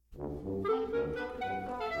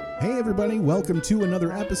Hey everybody, welcome to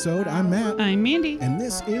another episode. I'm Matt. I'm Mandy. And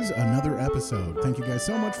this is another episode. Thank you guys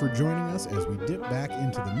so much for joining us as we dip back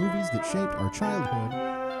into the movies that shaped our childhood.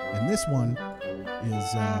 And this one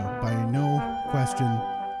is, by no question,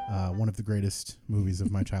 one of the greatest movies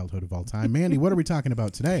of my childhood of all time. Mandy, what are we talking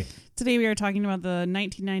about today? Today we are talking about the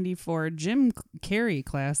 1994 Jim Carrey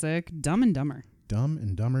classic, Dumb and Dumber. Dumb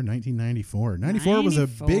and Dumber, 1994. 94 was a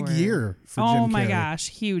big year for Jim Carrey. Oh my gosh,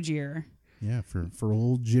 huge year. Yeah, for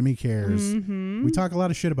old Jimmy Cares. Mm-hmm. We talk a lot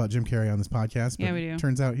of shit about Jim Carrey on this podcast, but Yeah, we do.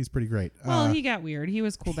 Turns out he's pretty great. Well, he got weird. He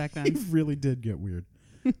was cool back He then. really did get weird.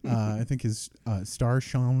 I think his star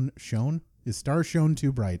shone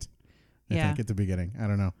too bright. I think at the beginning. I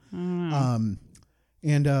don't know.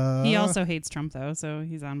 And he also hates Trump though, so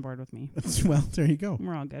he's on board with me. Well, there you go.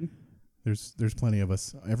 We're all good. There's plenty of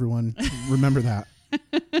us. Everyone, remember that.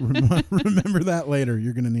 Remember that later.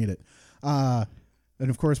 You're gonna need it. And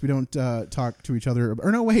of course, we don't talk to each other.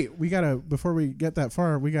 Or no, wait. Before we get that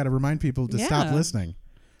far, we gotta remind people to stop listening.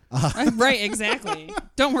 Right, exactly.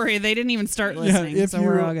 Don't worry, they didn't even start listening, so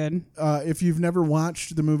we're all good. If you've never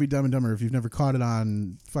watched the movie Dumb and Dumber, if you've never caught it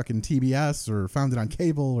on fucking TBS or found it on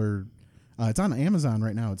cable, or it's on Amazon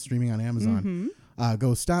right now. It's streaming on Amazon.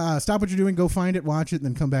 Go stop what you're doing, go find it, watch it, and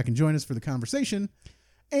then come back and join us for the conversation.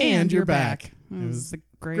 And you're back. It was the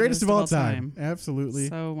greatest of all time. Absolutely.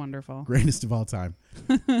 So wonderful. Greatest of all time.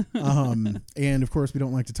 And of course, we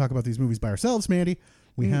don't like to talk about these movies by ourselves, Mandy.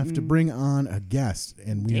 We have to bring on a guest,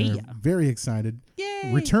 and we are very excited.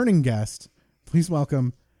 Yay! Returning guest. Please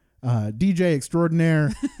welcome DJ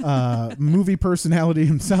extraordinaire, movie personality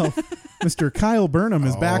himself, Mr. Kyle Burnham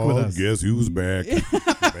is back with us. Guess who's back?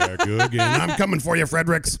 Back again. I'm coming for you,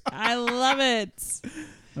 Fredericks. I love it.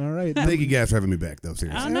 All right. Thank you guys for having me back, though.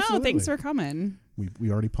 Seriously. Oh, no, Absolutely. thanks for coming. We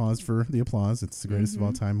already paused for the applause. It's the greatest of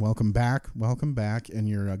all time. Welcome back. And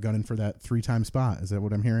you're gunning for that 3-time spot. Is that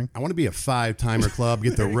what I'm hearing? I want to be a 5-timer club,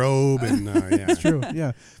 get the robe, and yeah. It's true.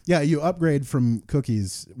 Yeah. You upgrade from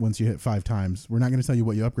cookies once you hit 5 times. We're not going to tell you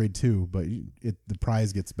what you upgrade to, but the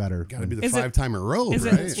prize gets better. Got to be the Is it- 5-timer robe, Is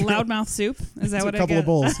right? it loudmouth soup? Is that It's what a I couple get? of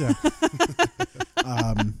bowls.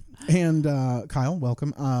 Yeah. And Kyle,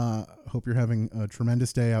 welcome. Hope you're having a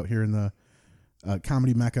tremendous day out here in the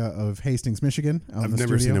comedy mecca of Hastings, Michigan. I've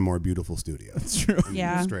never seen a more beautiful studio. That's true.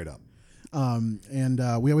 Yeah. Straight up. And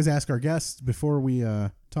we always ask our guests before we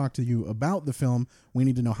talk to you about the film, we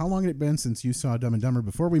need to know how long it had been since you saw Dumb and Dumber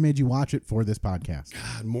before we made you watch it for this podcast.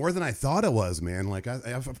 God, more than I thought it was, man. Like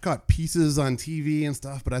I've caught pieces on TV and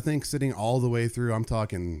stuff, but I think sitting all the way through, I'm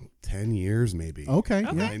talking 10 years maybe. Okay.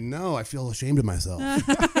 Okay. Yeah. I know. I feel ashamed of myself.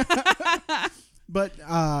 But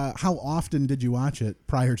how often did you watch it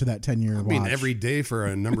prior to that 10-year watch? I mean, every day for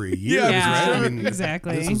a number of years, Yeah, right? I mean,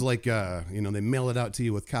 exactly. This was like, they mail it out to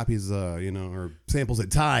you with copies, or samples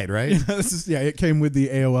at Tide, right? It came with the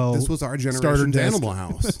AOL. This was our starter generation's disc. Animal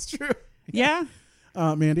House. That's true. Yeah.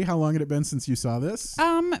 Mandy, how long had it been since you saw this?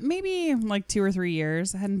 Maybe like 2 or 3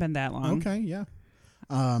 years. It hadn't been that long. Okay, yeah.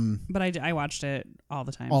 But I watched it all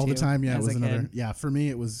the time. All too, the time, yeah. It as was a another. kid. Yeah, for me,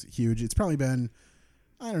 it was huge. It's probably been,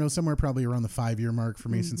 I don't know, somewhere probably around the 5-year mark for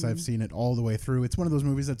me since I've seen it all the way through. It's one of those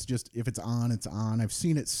movies that's just, if it's on, it's on. I've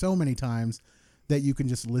seen it so many times that you can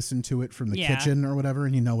just listen to it from the kitchen or whatever,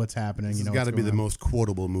 and you know what's happening. This you know has got to be the on. most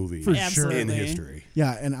quotable movie For sure. in history.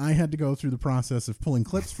 Yeah, and I had to go through the process of pulling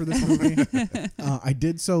clips for this movie. I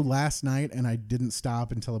did so last night, and I didn't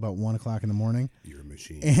stop until about 1 o'clock in the morning. You're a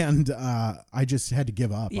machine. And I just had to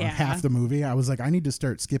give up on Yeah. half the movie. I was like, I need to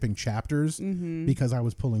start skipping chapters because I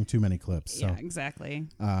was pulling too many clips. So Yeah, exactly.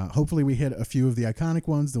 hopefully we hit a few of the iconic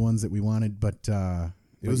ones, the ones that we wanted, but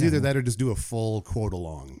It was either that or just do a full quote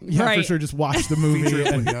along. yeah, for Right. sure. Just watch the movie.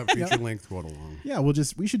 Feature length quote along. Yeah,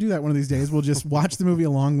 we should do that one of these days. We'll just watch the movie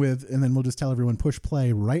along with, and then we'll just tell everyone push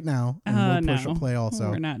play right now, and we'll push no. play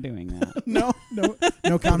also. We're not doing that. No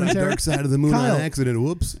That commentary. Dark Side of the Moon Kyle. on accident.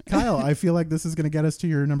 Whoops. Kyle, I feel like this is going to get us to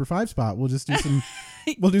your number 5 spot. We'll just do some,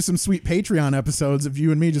 we'll do some sweet Patreon episodes of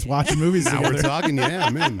you and me just watching movies Now together. we're talking.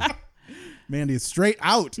 Yeah, man. Mandy is straight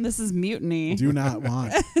out. This is mutiny. Do not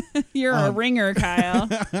want. You're a ringer, Kyle.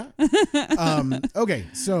 Okay,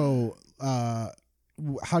 so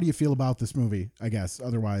how do you feel about this movie? I guess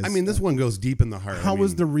otherwise, I mean, this one goes deep in the heart. how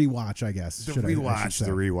was the rewatch? I guess the should I- I should rewatch? say.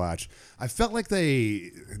 The rewatch. I felt like they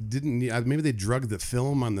didn't. Maybe they drugged the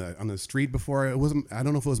film on the street before. It wasn't. I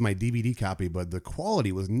don't know if it was my DVD copy, but the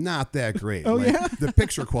quality was not that great. Oh, yeah? the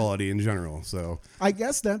picture quality in general. So I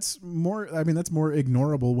guess that's more. I mean, that's more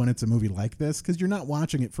ignorable when it's a movie like this because you're not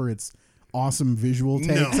watching it for its awesome visual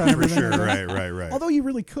takes no, on for everything. sure. Right. Although you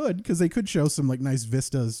really could, because they could show some like nice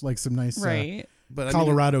vistas, like some nice Right. But I mean,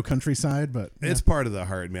 Colorado countryside, but it's part of the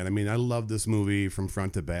heart, man. I mean, I love this movie from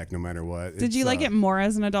front to back, no matter what. Did you like it more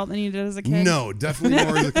as an adult than you did as a kid? No, definitely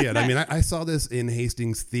more as a kid. I mean, I saw this in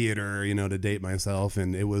Hastings Theater, to date myself,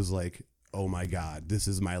 and it was like, oh my God, this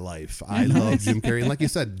is my life. I love Jim Carrey. And like you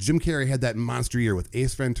said, Jim Carrey had that monster year with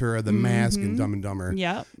Ace Ventura, The Mask, and Dumb and Dumber.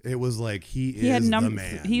 Yep. It was like, he had is the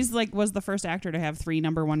man. He's was the first actor to have 3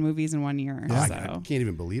 #1 movies in 1 year. I So. can't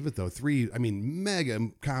even believe it, though. 3, mega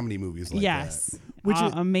comedy movies like Yes. that. Which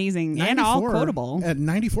is amazing and all 94 quotable. At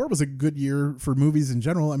 94 was a good year for movies in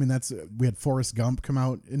general. I mean, we had Forrest Gump come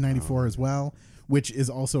out in 94 as well, which is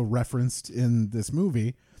also referenced in this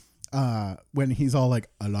movie. When he's all like,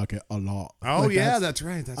 I like it a lot. Oh, Like yeah, that's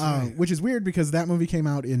right. That's right. Which is weird because that movie came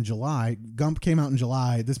out in July. Gump came out in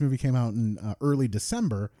July. This movie came out in early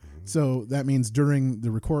December. So that means during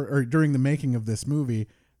the making of this movie,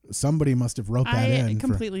 somebody must have wrote that in. I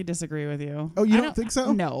completely disagree with you. Oh, you don't think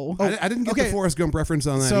so? No. I didn't get the Forrest Gump reference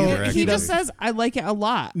on that So either, actually. He just says, I like it a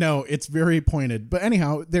lot. No, it's very pointed. But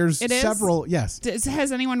anyhow, there's It is? several. Yes.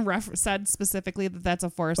 Has anyone said specifically that that's a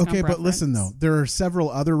Forrest Gump Okay, but reference? listen though, there are several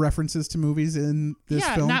other references to movies in this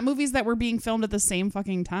film. not movies that were being filmed at the same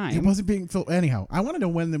fucking It time. wasn't being filmed. Anyhow, I want to know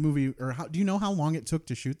when the movie, or do you know how long it took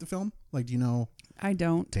to shoot the film? Like, do you know? I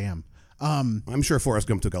don't. Damn. I'm sure Forrest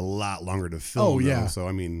Gump took a lot longer to film. Oh, yeah. Though, so,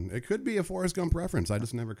 I mean, it could be a Forrest Gump reference. I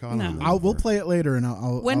just never caught on that. We'll play it later, and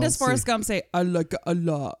I'll. When I'll does Forrest see. Gump say, I like it a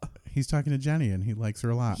lot? He's talking to Jenny, and he likes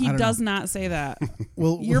her a lot. He I don't does know. not say that.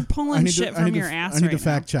 Well, You're pulling I need shit I need from your ass I need right to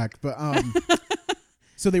fact check, but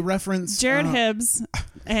so they reference Jared Hibbs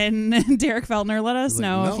and Derek Feltner. Let us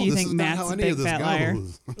know if you think Matt's a big fat liar.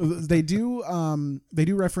 They do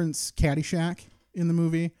reference Caddyshack in the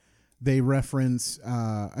movie. They reference,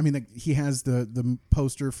 he has the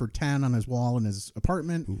poster for 10 on his wall in his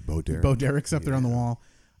apartment. Ooh, Bo Derek. Bo Derek's up there on the wall.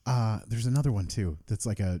 There's another one too that's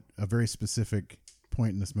like a very specific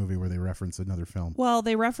point in this movie where they reference another film. Well,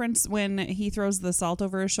 they reference when he throws the salt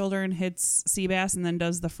over his shoulder and hits Seabass and then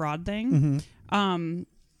does the fraud thing. Mm-hmm.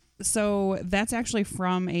 So that's actually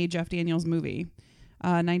from a Jeff Daniels movie,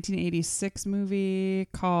 1986 movie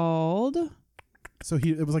called... So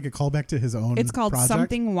it was like a callback to his own. It's called project?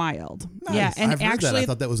 Something Wild. Nice. Yeah, and I've heard actually, that. I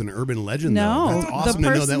thought that was an urban legend. No, though. That's the awesome to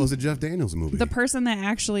know that person- was a Jeff Daniels movie. the person that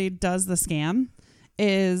actually does the scam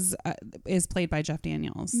is played by Jeff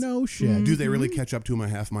Daniels. No shit. Do they really catch up to him a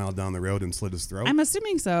half mile down the road and slit his throat? I'm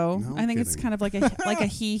assuming so. No I think it's kidding. kind of like a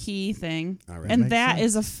he thing. All right. And Makes that sense.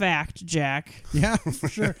 is a fact, Jack. Yeah, for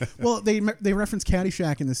sure. Well, they reference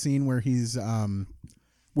Caddyshack in the scene where he's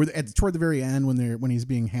toward the very end when he's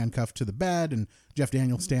being handcuffed to the bed and Jeff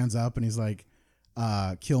Daniels stands up and he's like,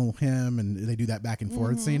 kill him, and they do that back and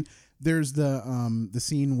forth scene. There's the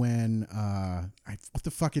scene when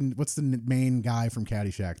what's the main guy from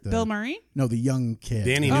Caddyshack? Bill Murray? No, the young kid.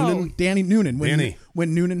 Danny Oh. Noonan? Danny Noonan.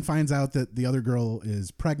 When Noonan finds out that the other girl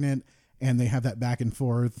is pregnant and they have that back and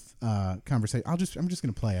forth conversation. I'm just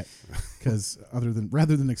going to play it because rather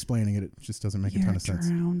than explaining it, it just doesn't make a ton of sense.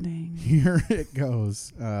 Drowning. Here it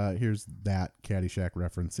goes. Here's that Caddyshack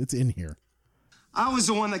reference. It's in here. I was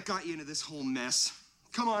the one that got you into this whole mess.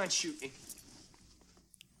 Come on, shoot me.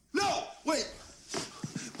 No! Wait!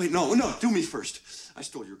 Wait, no, do me first. I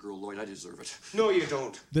stole your girl, Lloyd. I deserve it. No, you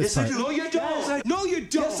don't. This yes, I part. do. No, you don't. No, you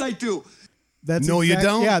don't. Yes, I do. That's No, you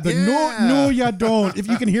don't? Yeah, no, you don't. If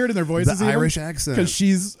you can hear it in their voices, The Irish accent. because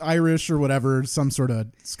she's Irish or whatever, some sort of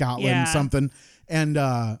Scotland Yeah. something. And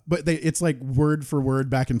but it's like word for word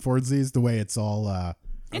back and forth. The way it's all.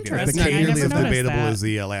 Interesting. That's not I nearly never as noticed debatable that. as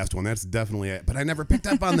the last one. That's definitely it. But I never picked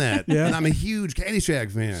up on that. Yeah. And I'm a huge Caddyshack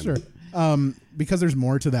fan. Sure. Because there's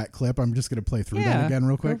more to that clip, I'm just going to play through that again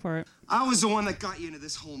real quick. Go for it. I was the one that got you into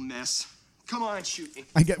this whole mess. Come on, shoot me.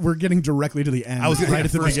 We're getting directly to the end. I was gonna right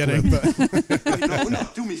at hit the first beginning. But Wait, no,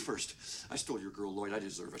 do me first. I stole your girl, Lloyd. I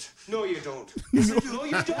deserve it. No, you don't. Yes, I do. No,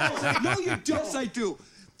 you don't. No, you don't. Yes, I do.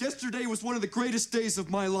 Yesterday was one of the greatest days of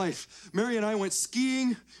my life. Mary and I went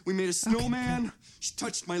skiing. We made a snowman. She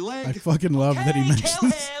touched my leg. I fucking love that he Okay, kill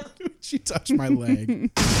mentions him. she touched my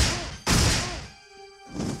leg.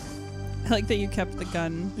 I like that you kept the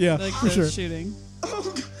gun. Yeah, like for the sure. shooting.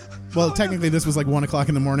 Well, technically, this was like 1 o'clock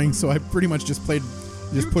in the morning, so I pretty much just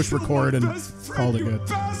push record and called it good.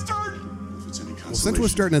 Well, since we're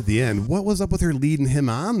starting at the end, what was up with her leading him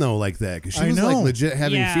on though like that? Because she I was like know. legit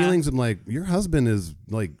having Yeah. feelings. I'm like, your husband is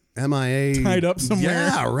like MIA, Tied up somewhere.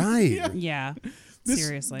 Yeah, right. Yeah. This,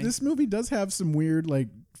 Seriously. This movie does have some weird like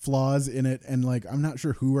flaws in it, and like I'm not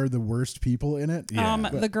sure who are the worst people in it. Yeah.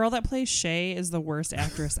 The girl that plays Shay is the worst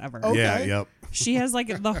actress ever. Okay. Yeah, yep. She has like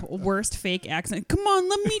the worst fake accent. Come on,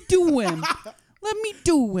 let me do him. Let me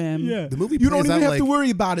do him. Yeah. The movie You don't plays even out have like- to worry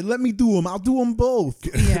about it. Let me do them. I'll do them both.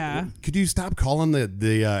 Yeah. Could you stop calling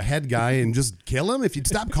the head guy and just kill him? If you'd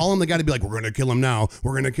stop calling the guy to be like, we're going to kill him now,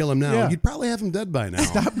 we're going to kill him now, Yeah. you'd probably have him dead by now.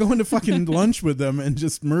 Stop going to fucking lunch with them and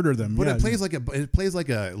just murder them. But Yeah. it plays like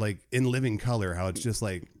in living color, how it's just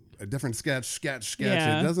like a different sketch.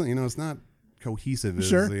 Yeah. It doesn't, it's not cohesive as,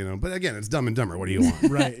 Sure. but again, it's Dumb and Dumber. What do you want?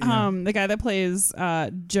 Right. Yeah. The guy that plays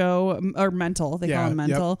Joe or Mental, they call him Yeah,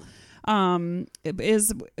 Mental.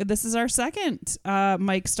 This is our second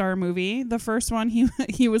Mike Starr movie. The first one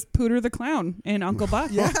he was Pooter the Clown in Uncle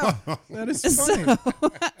Buck. Yeah, that is funny.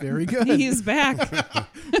 Very good. He's back.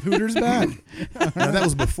 Hooter's back. Now, that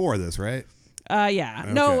was before this, right? Yeah.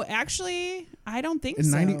 No, actually, I don't think In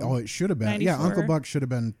so. 90, oh, it should have been. Yeah, 94. Uncle Buck should have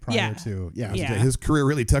been prior Yeah. to. Yeah. Yeah. His career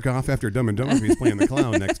really took off after Dumb and Dumber if he's playing the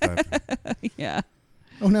clown next time. Yeah.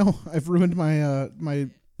 Oh no, I've ruined my my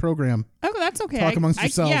program. Oh, that's okay. Talk amongst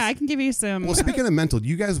yourselves. Yeah, I can give you some. Well, speaking of Mental,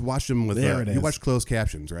 you guys watched them with There it you is. watched closed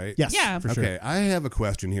captions, right? Yes. Yeah. For sure. Okay, I have a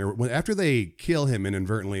question here. After they kill him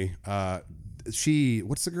inadvertently,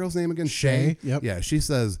 what's the girl's name again? Shay, yep. Yeah, she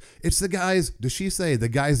says it's the guys. Does she say the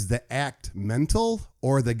guys that act mental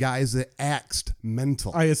or the guys that axed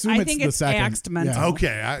mental? I assume I it's think the it's second. axed mental. Yeah.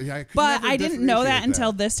 Okay, I could But never I didn't know that differentiate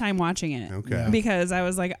until this time watching it. Okay. Yeah. Because I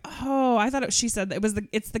was like, oh, I thought she said that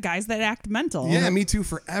it's the guys that act mental. Yeah, me too.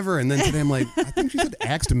 Forever, and then today I'm like, I think she said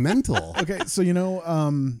axed mental. Okay, so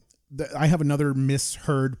I have another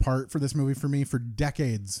misheard part for this movie for me for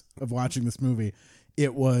decades of watching this movie.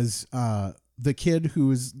 It was the kid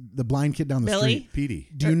who's the blind kid down the Billy? street. Petey,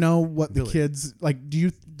 Do you know what the Billy. kid's like?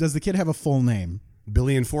 Does the kid have a full name?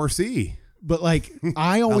 Billy in 4C. But like,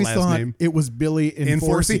 I always last thought name. it was Billy In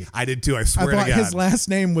 4C, I did too. I I swear thought to God. his last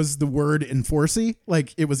name was the word Enforcy,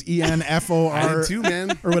 like it was ENFOR. I did too,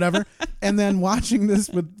 man. Or whatever. And then watching this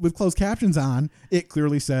with closed captions on, it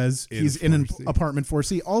clearly says he's in an 4C. apartment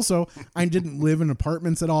 4C. Also, I didn't live in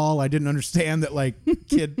apartments at all. I didn't understand that like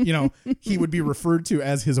kid, he would be referred to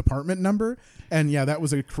as his apartment number. And yeah, that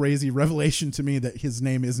was a crazy revelation to me that his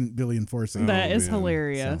name isn't Billy Enforcy. That is man.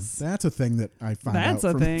 hilarious. That's a thing that I found That's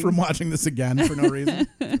out a thing. from watching this again for no reason.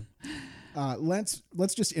 Let's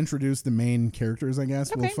just introduce the main characters, I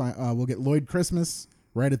guess. Okay. We'll get Lloyd Christmas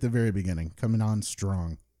right at the very beginning, coming on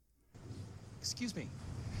strong. Excuse me.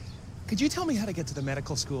 Could you tell me how to get to the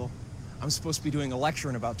medical school? I'm supposed to be doing a lecture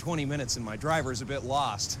in about 20 minutes and my driver's a bit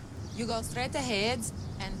lost. You go straight ahead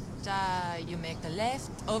and you make the left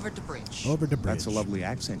over the bridge. Over the bridge. That's a lovely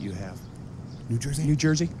accent you have. New Jersey. New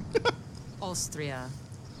Jersey? Austria.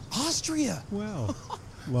 Austria! Wow.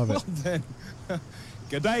 Love it. Well then,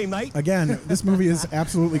 good day, mate. Again, this movie is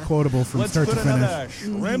absolutely quotable from Let's start put to finish. another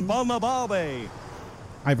shrimp on the barbie.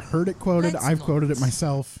 I've heard it quoted. Let's I've not. quoted it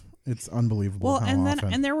myself. It's unbelievable. Well, how and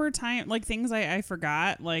often. then there were things I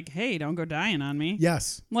forgot, like, hey, don't go dying on me.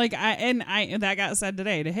 Yes, Like I that got said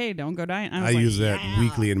today. Hey, don't go dying. I was like, use that yeah.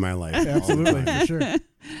 weekly in my life. absolutely, for sure.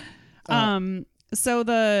 So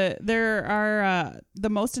there are the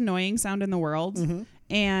most annoying sound in the world,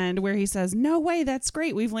 and where he says, "No way, that's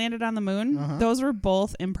great. We've landed on the moon." Those were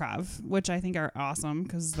both improv, which I think are awesome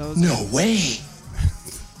because those. No way.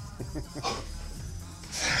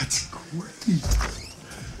 That's great.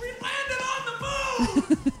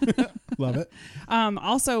 Love it.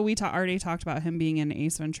 Also, we already talked about him being in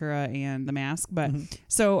Ace Ventura and The Mask, but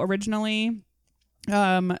so originally,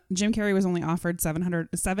 Jim Carrey was only offered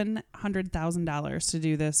 $700,000 to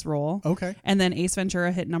do this role. Okay. And then Ace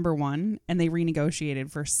Ventura hit #1, and they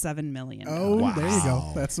renegotiated for $7 million. Oh, there you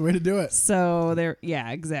go. That's the way to do it. So there,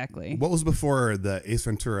 yeah, exactly. What was before the Ace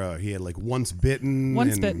Ventura? He had like Once Bitten.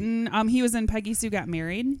 Once and- Bitten. He was in Peggy Sue Got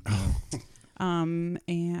Married. And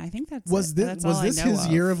I think that's Was it. this That's all I this know his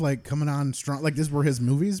of. year of like coming on strong? Like this were his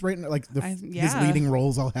movies, right? Like his yeah. leading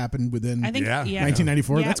roles all happened within. I think Yeah.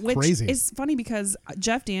 1994. Yeah, That's which crazy. It's funny because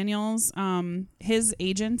Jeff Daniels, his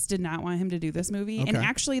agents did not want him to do this movie, and Okay.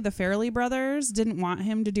 actually the Farrelly brothers didn't want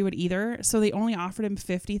him to do it either. So they only offered him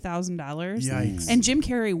 $50,000. Yikes. And Jim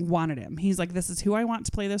Carrey wanted him. He's like, "This is who I want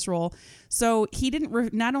to play this role." So he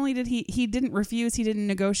didn't. Not only did he didn't refuse, he didn't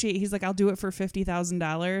negotiate. He's like, "I'll do it for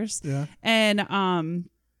 $50,000." Yeah. And and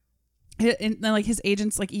then, like, his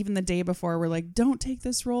agents, like, even the day before were like, "Don't take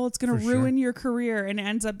this role, it's gonna For sure. ruin your career," and it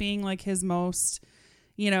ends up being like his most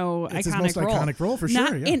It's his iconic most role. iconic role for not,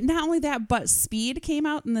 sure, yeah. And not only that, but Speed came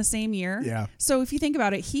out in the same year. Yeah. So if you think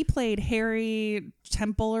about it, he played Harry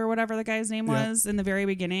Temple or whatever the guy's name Yeah. was in the very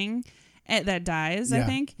beginning. That dies, I Yeah.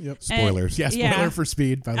 think. Yep. Spoilers. Yeah, spoiler for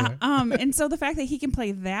Speed, by the way. And so the fact that he can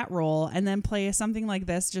play that role and then play something like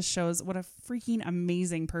this just shows what a freaking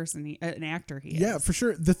amazing person, an actor he is. Yeah, for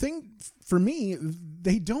sure. The thing for me,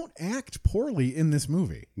 they don't act poorly in this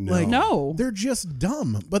movie. No. Like, No. they're just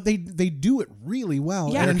dumb, but they do it really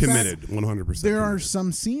well. Yeah. And They're in fact, committed, 100%. there are committed.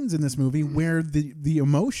 some scenes in this movie where the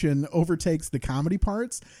emotion overtakes the comedy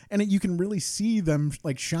parts, and you can really see them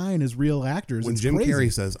like shine as real actors. When It's Jim crazy.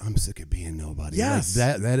 Carrey says, "I'm sick of being nobody," Yes.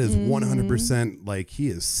 like that is 100% like he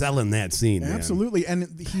is selling that scene. Man. Absolutely, and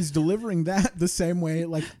he's delivering that the same way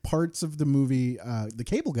like parts of the movie The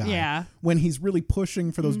Cable Guy. Yeah. When he's really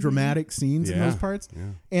pushing for those dramatic scenes in Yeah. those parts.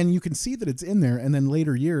 Yeah. And you can see that it's in there. And then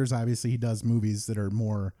later years, obviously, he does movies that are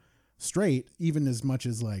more straight, even as much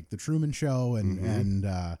as like The Truman Show and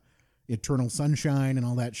Eternal Sunshine and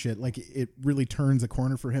all that shit. Like it really turns a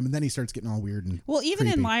corner for him, and then he starts getting all weird and Well, even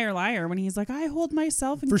in creepy. Liar Liar, when he's like, I hold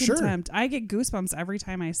myself in For sure. contempt, I get goosebumps every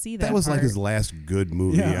time I see that. That was like part. his last good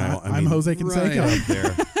movie. Yeah, I I'm mean, Jose Canseco. right up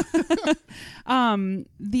there.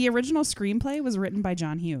 The original screenplay was written by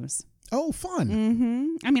John Hughes. Oh,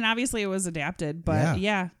 fun. I mean, obviously it was adapted, but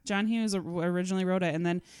Yeah. John Hughes originally wrote it, and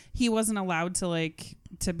then he wasn't allowed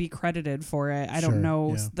to be credited for it. I don't Sure,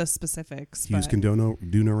 know yeah. the specifics. Hughes but can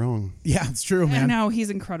do no wrong. Yeah, it's true, I man. know he's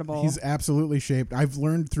incredible. He's absolutely shaped. I've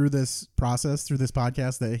learned through this process, through this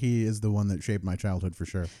podcast, that he is the one that shaped my childhood for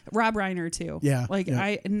sure. Rob Reiner too. Yeah, like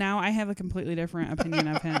yeah. I have a completely different opinion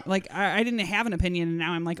of him. Like I didn't have an opinion, and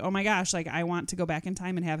now I'm like, oh my gosh, like I want to go back in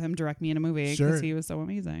time and have him direct me in a movie because Sure. he was so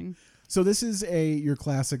amazing. So this is your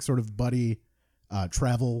classic sort of buddy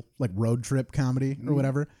travel, like road trip comedy or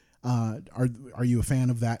whatever. Are you a fan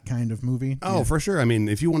of that kind of movie? Oh, Yeah. for sure. I mean,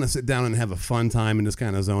 if you want to sit down and have a fun time and just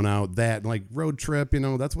kind of zone out, that like road trip,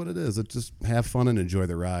 that's what it is. It's just have fun and enjoy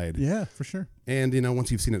the ride. Yeah, for sure. And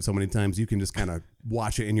once you've seen it so many times, you can just kind of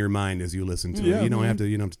watch it in your mind as you listen to Yeah. it. You don't have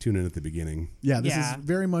to tune in at the beginning. Yeah, this Yeah. is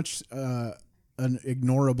very much an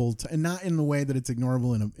ignorable, and not in the way that it's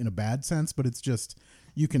ignorable in a bad sense, but it's just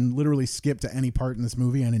you can literally skip to any part in this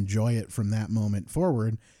movie and enjoy it from that moment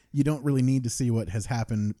forward. You don't really need to see what has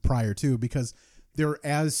happened prior to, because they're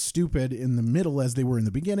as stupid in the middle as they were in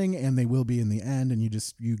the beginning, and they will be in the end, and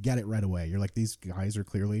you get it right away. You're like, these guys are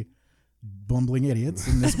clearly bumbling idiots,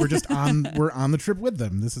 and we're on the trip with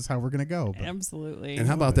them. This is how we're gonna go. But Absolutely. And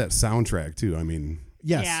how about that soundtrack too? I mean,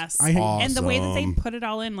 yes, And the way that they Awesome. put it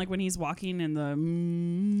all in, like when he's walking in the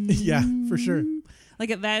yeah, for sure.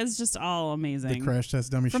 like that is just all The amazing. crash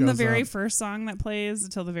test dummy From the shows very up. first song that plays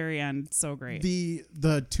until the very end, so great.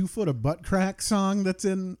 The 2 foot of butt crack song that's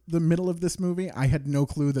in the middle of this movie, I had no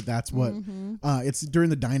clue that's what. It's during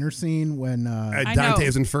the diner scene when I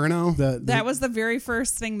Dante's know. Inferno that was the very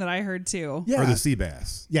first thing that I heard too. yeah or the sea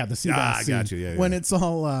bass. yeah the sea bass I scene. got you. Yeah, when yeah. it's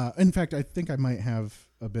all in fact I think I might have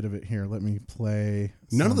a bit of it here. Let me play.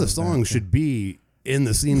 None of some the that. songs should be in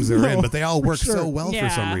the scenes they're in, but they all for work sure. so well Yeah.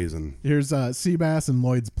 for some reason. Here's Seabass and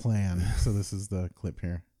Lloyd's Plan. So this is the clip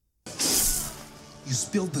here. You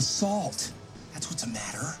spilled the salt. That's what's the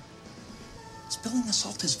matter. Spilling the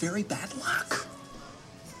salt is very bad luck.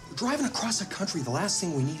 We're driving across the country. The last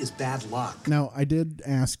thing we need is bad luck. Now, I did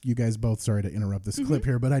ask you guys both, sorry to interrupt this clip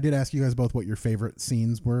here, but I did ask you guys both what your favorite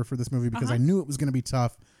scenes were for this movie, because I knew it was going to be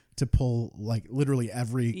tough to pull like literally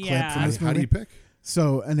every clip Yeah. from this movie. How do you pick?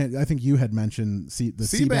 So, and I think you had mentioned the Sea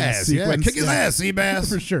Seabass bass, yeah, sequence. kick his ass, sea bass.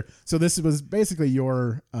 For sure. So this was basically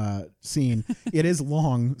your scene. It is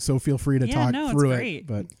long, so feel free to Yeah, talk no, it's through great. it.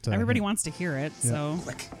 But Everybody wants to hear it, so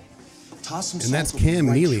Quick. Toss some And salt that's over the Cam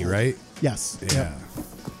right Neely, shoulder. right? yes, Yeah.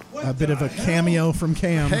 a bit of a cameo from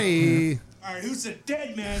Cam. Hey. All right, who's the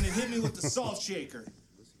dead man and hit me with the salt shaker?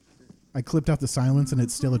 I clipped out the silence, and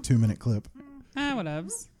it's still a 2-minute clip.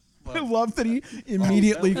 whatevs. I love that he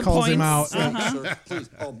immediately The calls him out. points. Sir, please.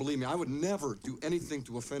 Oh, believe me, I would never do anything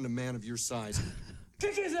to offend a man of your size.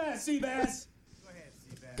 Kick his ass, Seabass!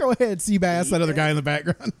 Go ahead, Seabass, that other guy in the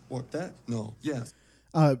background. What, that? No. Yes.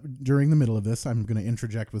 During the middle of this, I'm going to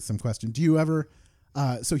interject with some question. Do you ever?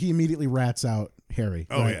 So he immediately rats out Harry.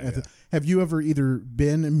 Oh, right? yeah. Have you ever either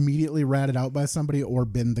been immediately ratted out by somebody, or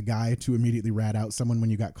been the guy to immediately rat out someone when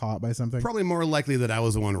you got caught by something? Probably more likely that I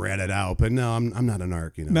was the one ratted out, but no, I'm not a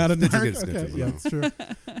narc. Not a Snitcher narc. gets Okay, stitches, yeah, no. that's true.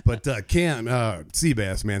 But Cam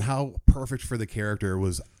Seabass, man, how perfect for the character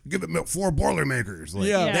was. Give it 4 Boilermakers. Like,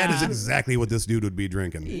 Yeah. that is Yeah. exactly what this dude would be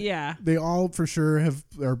drinking. Yeah. They all for sure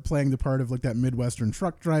are playing the part of like that Midwestern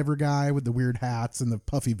truck driver guy with the weird hats and the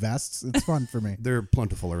puffy vests. It's fun for me. They're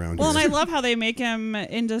plentiful around Well, and here. I love how they make him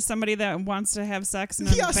into somebody that wants to have sex in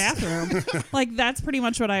a Yes. bathroom. Like that's pretty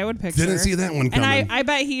much what I would picture. Didn't see that one And coming. I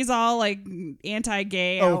bet he's all like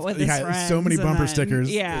anti-gay Oh, out with his yeah, friends. so many and bumper then- stickers.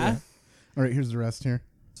 Yeah. All right, here's the rest here.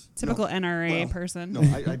 Typical NRA Well, person. No,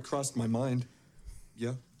 I'd crossed my mind.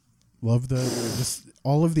 Yeah. Love just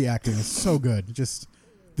all of the acting is so good. Just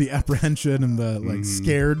the apprehension and the like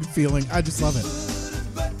scared feeling. I just love it.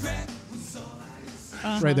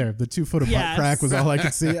 right there. The 2 foot of butt crack was all I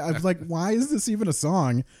could see. I was like, why is this even a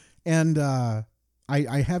song? And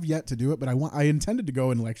I have yet to do it, but I intended to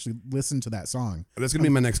go and actually listen to that song. That's gonna be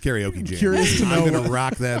my next karaoke jam. Curious to know. I'm gonna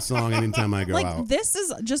rock that song anytime I go like out. this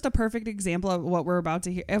is just a perfect example of what we're about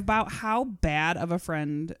to hear about how bad of a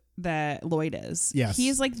friend that Lloyd is. Yes.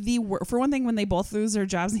 He's like for one thing, when they both lose their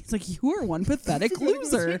jobs, he's like, you are one pathetic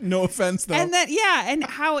loser. No offense though. And then and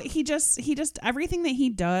how he just everything that he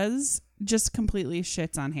does just completely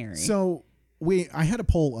shits on Harry. So I had a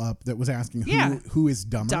poll up that was asking who is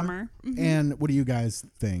dumber. Mm-hmm. And what do you guys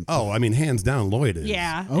think? Oh, I mean, hands down, Lloyd is.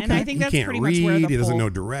 Yeah. Okay. And I think He that's can't pretty read. much where the He doesn't poll- know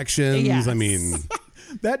directions. Yes. I mean,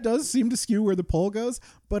 That does seem to skew where the poll goes,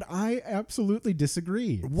 but I absolutely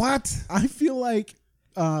disagree. what? I feel like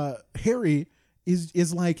Harry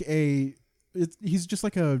is like he's just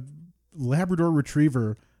like a Labrador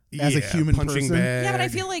retriever as a human punching person. bag. Yeah, but I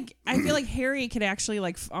feel like Harry could actually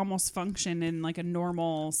like almost function in like a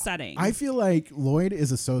normal setting. I feel like Lloyd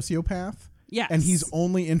is a sociopath. Yes. And he's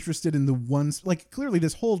only interested in the ones, like, clearly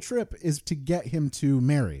this whole trip is to get him to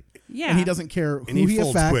marry. Yeah. And he doesn't care who And he folds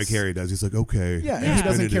affects. quick, Harry does. He's like, okay. Yeah, and Yeah. he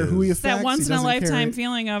doesn't care who he It's affects. that once He in a doesn't care- lifetime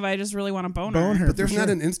feeling of I just really want to bone Bone her. her. But there's for not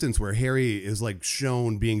sure. an instance where Harry is like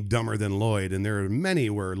shown being dumber than Lloyd, and there are many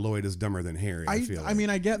where Lloyd is dumber than Harry. I feel. I mean,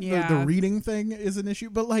 I get Yeah. the reading thing is an issue,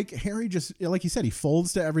 but like Harry just, like you said, he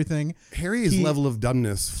folds to everything. Harry's level of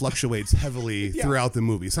dumbness fluctuates heavily throughout the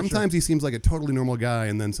movie. Sometimes he seems like a totally normal guy,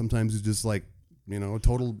 and then sometimes he's just like, a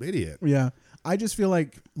total idiot. Yeah. I just feel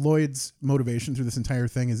like Lloyd's motivation through this entire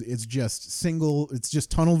thing is it's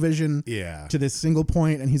just tunnel vision Yeah. to this single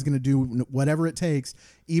point, and he's going to do whatever it takes,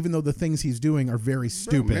 even though the things he's doing are very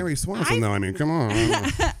stupid. Mary Swanson, though. I mean, come on.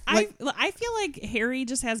 I feel like Harry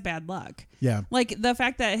just has bad luck. Yeah. Like the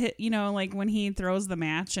fact that like when he throws the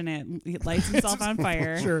match and it lights himself on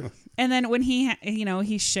fire. Sure. And then when he he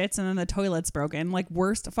shits and then the toilet's broken, like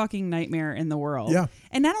worst fucking nightmare in the world. Yeah.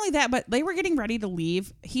 And not only that, but they were getting ready to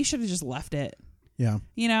leave. He should have just left it. Yeah.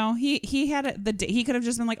 He had he could have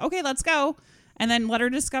just been like, okay, let's go. And then let her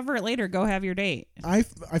discover it later. Go have your date. I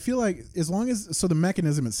feel like as long as the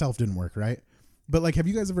mechanism itself didn't work, right? But like, have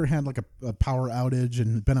you guys ever had like a power outage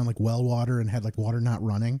and been on like well water and had like water not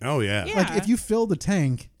running? Oh, yeah. Yeah. Like if you fill the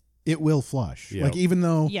tank, it will flush. Yep. Like even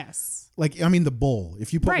though, Yes. like I mean the bowl.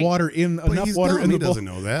 If you put Right. water in enough he's water dumb. in the He bowl, doesn't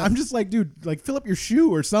know that. I'm just like, dude, like fill up your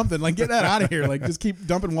shoe or something. Like get that out of here. Like just keep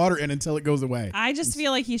dumping water in until it goes away. I just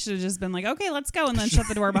feel like he should have just been like, okay, let's go, and then shut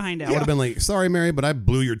the door behind him. I would have been like, sorry, Mary, but I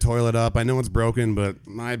blew your toilet up. I know it's broken, but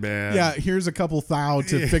my bad. Yeah, here's a couple thou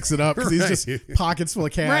to fix it up because he's just Right. pockets full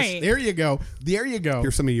of cash. Right. There you go. There you go.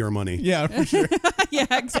 Here's some of your money. Yeah, for sure.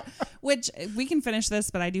 Yeah, which we can finish this,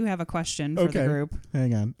 but I do have a question for the group.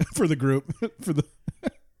 Hang on. For the group. For the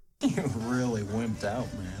You really wimped out,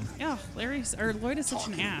 man. Yeah, Lloyd is such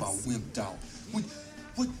an Talking about ass. wimped out.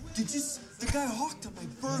 What did you? The guy hawked on my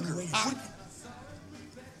burger. What?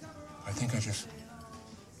 I think I just.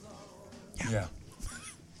 Yeah.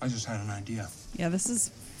 I just had an idea. Yeah, this is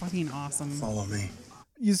fucking awesome. Follow me.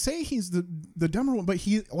 you say he's the dumber one, but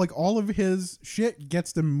he like all of his shit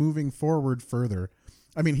gets them moving forward further.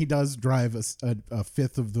 I mean, he does drive a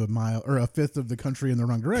fifth of the mile or a fifth of the country in the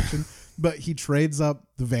wrong direction, but he trades up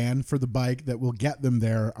the van for the bike that will get them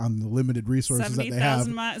there on the limited resources that they have.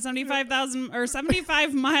 75,000 or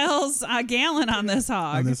 75 miles a gallon on this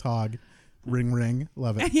hog. On this hog. Ring, ring.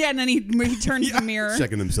 Love it. Yeah, and then he turns the mirror.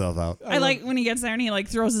 Checking himself out. I like when he gets there and he like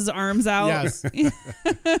throws his arms out. Yes.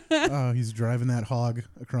 Oh, he's driving that hog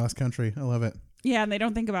across country. I love it. Yeah, and they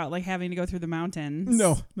don't think about like having to go through the mountains.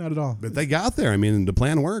 No, not at all. But they got there. I mean, the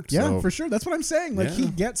plan worked. Yeah, so. for sure. That's what I'm saying. Like he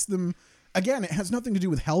gets them. Again, it has nothing to do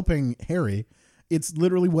with helping Harry. It's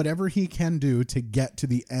literally whatever he can do to get to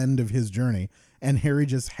the end of his journey, and Harry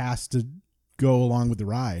just has to go along with the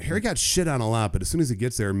ride. Harry got shit on a lot, but as soon as he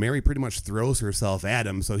gets there, Mary pretty much throws herself at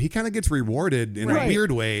him, so he kind of gets rewarded in a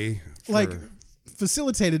weird way. Like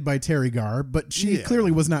facilitated by Terry Garr, but she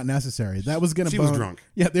clearly was not necessary. That was going to. She was drunk.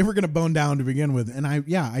 Yeah, they were going to bone down to begin with, and I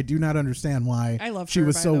do not understand why. I love she her,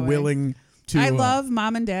 was by so the way. willing to. I love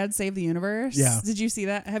Mom and Dad Save the Universe. Yeah. Did you see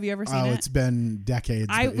that? Have you ever seen Oh, it? it's been decades.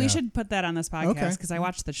 but We yeah. should put that on this podcast Okay. because I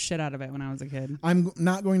watched the shit out of it when I was a kid. I'm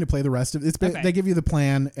not going to play the rest of it. Okay. They give you the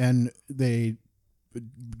plan and they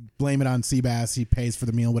blame it on Seabass. He pays for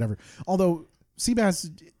the meal, whatever. Although Seabass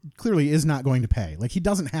clearly is not going to pay. Like he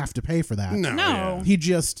doesn't have to pay for that. No. No. He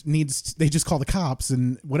just needs. They just call the cops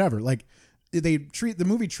and whatever. Like the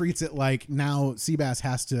movie treats it like now Seabass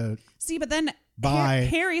has to. See, but then Bye.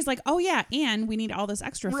 Harry's like, oh yeah, and we need all this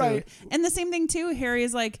extra food. Right. And the same thing too, Harry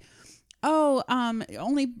is like, oh,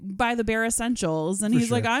 only buy the bare essentials. And For he's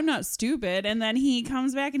sure. like, I'm not stupid. And then he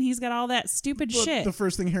comes back and he's got all that stupid Well, shit. the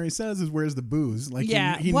first thing Harry says is, "Where's the booze?" Like,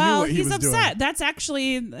 yeah. he knew Well, what he he's was upset. doing. That's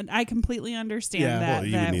actually, I completely understand Yeah. that, Well,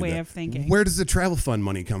 you would that need way that. of thinking. Where does the travel fund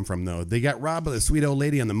money come from, though? They got robbed by the sweet old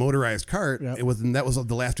lady on the motorized cart. Yep. And that was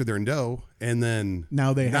the last of their dough. And then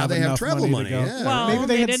Now they have enough travel money to money. go. Yeah. well, Maybe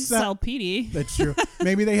they they had did set- sell Petey. That's true.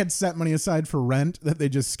 Maybe they had set money aside for rent that they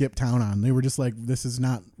just skipped town on. They were just like, "This is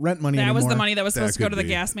not rent money That anymore." was the money that was supposed to go could to the be.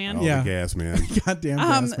 gas man. Oh, Yeah. the gas man. Goddamn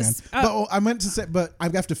gas man. But I meant to say, but I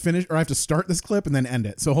have to finish, or I have to start this clip and then end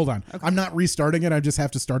it. So hold on. I'm not restarting it. I just have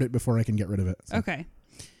to start it before I can get rid of it. So, Okay.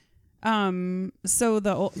 So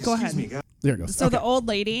go ahead. there it goes. So Okay. the old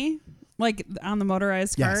lady, like on the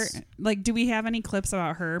motorized cart, Yes. like, do we have any clips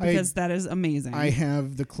about her? Because that is amazing. I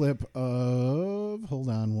have the clip of. Hold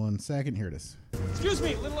on one second. Here it is. Excuse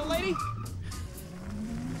me, little old lady.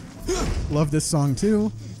 Love this song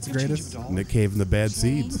too. It's the greatest. Nick Cave and the Bad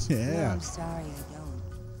Seeds. Yeah. I'm sorry, I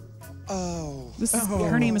don't. Oh. This is,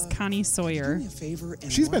 her name is Connie Sawyer. Do me a favor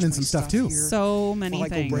and She's been watch in my some stuff, too. here So many while I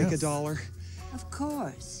go things. break Yes. a dollar. Of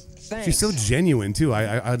course. Thanks. She's so genuine, too.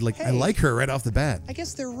 I like her right off the bat. I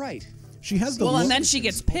guess they're right. She has the Well, look. and then she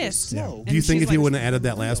gets pissed. Slow. Do you And think she's if you like- wouldn't have added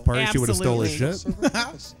that last part, she would have stole his Absolutely.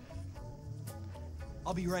 shit?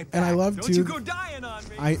 I'll be right back. And I love Don't to- you go dying on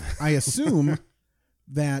me. I assume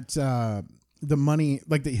that the money,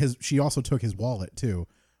 like she also took his wallet too,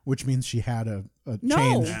 which means she had a No.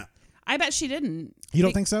 change. I bet she didn't. You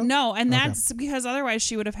don't think so? No, and Okay. that's because otherwise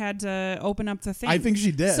she would have had to open up the thing. I think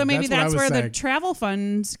she did. So maybe That's what I that's was where the saying. travel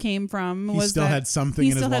fund came from. He Was still that had something he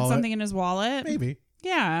in his still had wallet? something in his wallet. Maybe.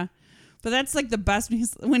 Yeah, but that's like the best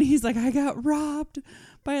when he's like, I got robbed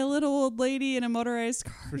by a little old lady in a motorized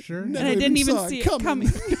car, For sure. and I didn't even saw see it it coming.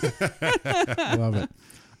 I love it.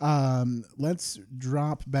 Let's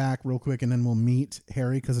drop back real quick and then we'll meet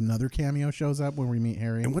Harry because another cameo shows up when we meet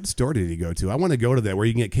Harry. And what store did he go to? I want to go to that where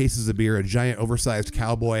you can get cases of beer, a giant oversized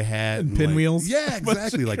cowboy hat, and pinwheels? Yeah,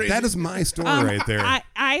 exactly. Like that is my store right there.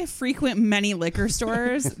 I frequent many liquor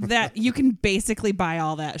stores that you can basically buy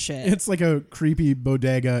all that shit. It's like a creepy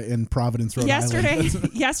bodega in Providence, Rhode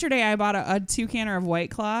Island. Yesterday I bought a 2-canner of White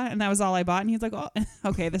Claw, and that was all I bought. And he's like, "Oh,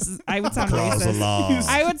 okay, I would sound Claws racist. of law.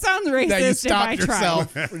 I would sound racist That you if I stopped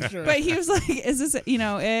yourself. tried." For sure. But he was like, "Is this it?"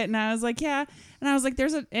 And I was like, "Yeah." And I was like,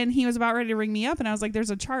 and he was about ready to ring me up, and I was like, "There's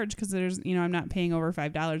a charge because I'm not paying over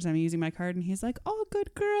 $5. I'm using my card." And he's like, "Oh,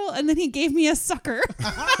 good girl." And then he gave me a sucker.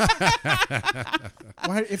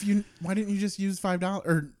 Why didn't you just use $5?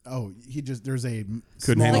 Or there's a Couldn't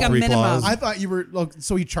small- handle Like a three minimum. claws. I thought you were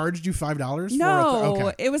so he charged you $5 No, for it?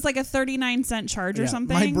 Okay. it was like a 39-cent charge or Yeah.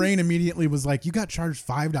 something. My brain immediately was like, you got charged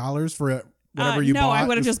 $5 for it. Whatever you no, bought. I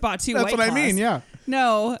would have just bought 2 That's White what I Claws. mean, yeah.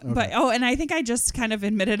 No, but and I think I just kind of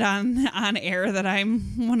admitted on air that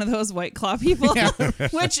I'm one of those White Claw people,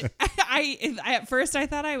 which I at first I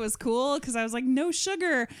thought I was cool because I was like no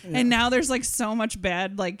sugar, and now there's like so much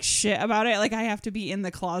bad like shit about it. Like I have to be in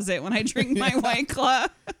the closet when I drink my White Claw.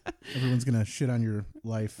 Everyone's gonna shit on your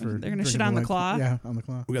life for They're gonna drinking shit on the White claw? Yeah, on the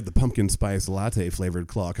claw. We got the pumpkin spice latte flavored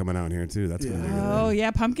claw coming out here too. That's gonna be really Oh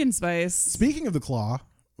yeah, pumpkin spice. Speaking of the claw,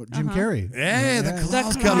 Jim Carrey. Hey, the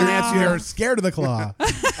claw's The coming claw. at you. You're scared of the claw.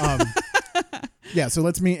 Yeah, so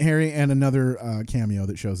let's meet Harry and another cameo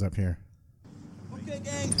that shows up here. Okay,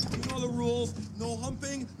 gang, you know the rules. No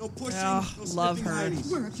humping, no pushing, Oh, no love sniffing her.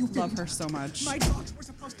 hideys. Where have you been? Love her so much. My dogs were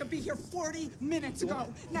supposed to be here 40 minutes ago.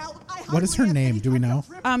 Now I What is her name? Do we know?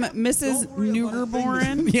 Mrs.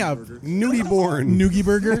 Nugerborn. Yeah, Nudie born. Noogie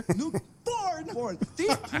Burger. Born. These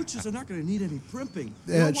pooches are not going to need any primping.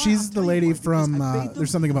 She's the lady from There's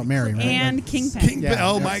Something About Mary, right? And Kingpin. King Yeah.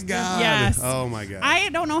 oh my god. Yes. Oh my god. I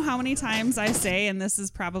don't know how many times I say, and this is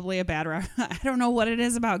probably a bad I don't know what it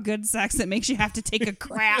is about good sex that makes you have to take a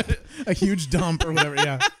crap. A huge dump or whatever.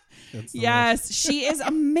 Yeah. That's the Yes, she is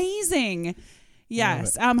amazing.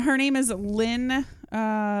 Yes. Her name is Lynn.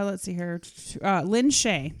 Let's see here. Lynn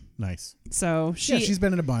Shay. Nice. So She's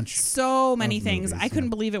been in a bunch. so many of things. movies, I couldn't yeah.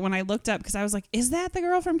 believe it when I looked up because I was like, "Is that the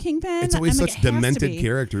girl from Kingpin?" It's always I'm like, such "It has to demented be."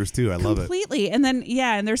 characters too. I love it. Completely. And then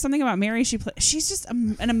and there's something about Mary. She's just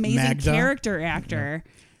an amazing Magda? character actor.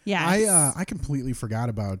 Yeah. I completely forgot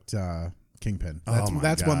about Kingpin. Oh my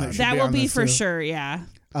That's one that God. should that be will on be this for too. sure. Yeah.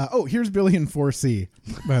 Here's Billy in 4C.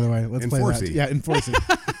 By the way, let's In play 4C. that. Yeah, in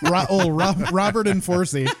 4C. Robert in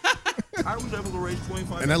 4C. I was able to raise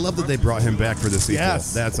 25. And I love that they brought him back for the sequel.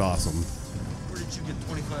 Yes. That's awesome. Where did you get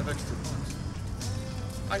 25 extra bucks?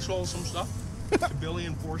 I sold some stuff to Billy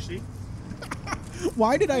and 4C.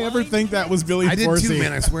 Why did I ever think that was Billy in I did 4C? too,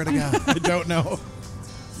 man. I swear to God. I don't know.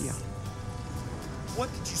 Yeah. What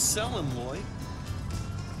did you sell him, Lloyd?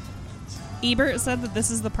 Ebert said that this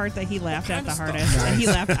is the part that he laughed at the hardest, and he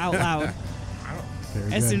laughed out loud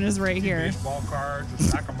Very as good. soon as right here. Baseball cards, a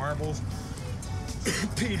stack of marbles.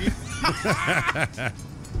 Petey.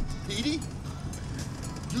 Petey?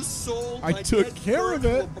 You sold I my took dead care bird of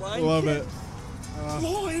to it. a blind Love kid? it.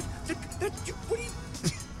 Lloyd, what do you...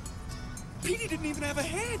 Petey didn't even have a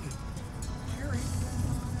head. Harry,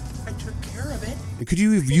 I took care of it. And could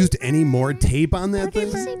you have used any more tape on that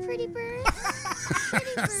thing? Pretty bird.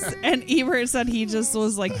 And Ebert said he just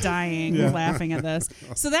was like dying Yeah. laughing at this.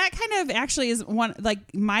 So that kind of actually is one, like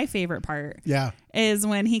my favorite part Yeah. is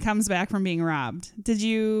when he comes back from being robbed. Did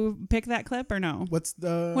you pick that clip or no? What's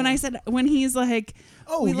the... When he's like,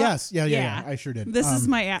 Oh, we lo- yes. Yeah. I sure did. This is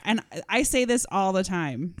my, and I say this all the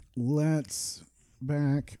time. Let's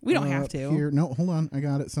back We don't have up to. Here. No, hold on. I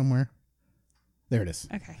got it somewhere. There it is.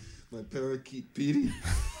 Okay. My parakeet Petey.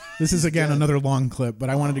 This is, again, another long clip,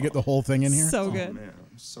 but I wanted to get the whole thing in here. So good. Man,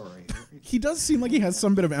 I'm sorry. He does seem like he has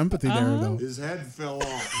some bit of empathy there, though. His head fell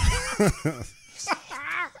off.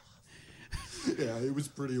 Yeah, he was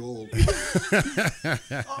pretty old.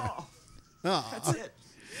 That's it.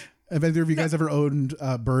 Have either of you guys ever owned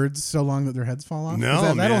birds so long that their heads fall off? No,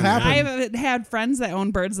 'Cause that'll man. happen. I've had friends that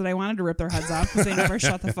own birds that I wanted to rip their heads off because they never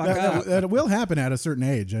shut the fuck up. That will happen at a certain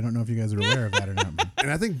age. I don't know if you guys are aware of that or not. but- And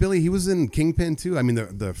I think Billy, he was in Kingpin too. I mean,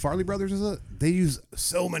 the Farley brothers, is it? They use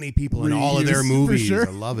so many people in all of their Reuse, for movies. sure.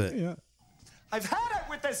 I love it. Yeah. I've had it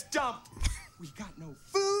with this dump. We got no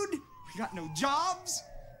food. We got no jobs.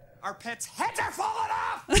 Our pets' heads are falling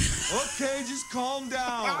off. Okay, just calm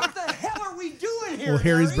down. What the hell are we doing here? Well,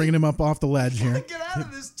 Harry's Harry? bringing him up off the ledge here. Get out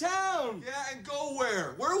of this town. Yeah, and go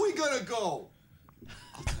where? Where are we gonna go?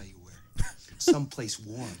 I'll tell you where. Someplace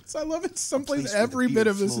warm. So I love it. Someplace Place where the every beer bit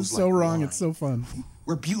of this flows is so like wrong. wine. It's so fun.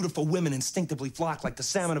 Where beautiful women instinctively flock like the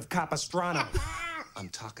salmon of Capistrano. I'm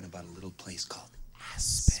talking about a little place called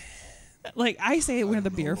Aspen. Like I say, where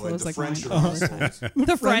the beer flows the like French wine. are assholes.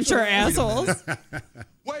 The French are assholes.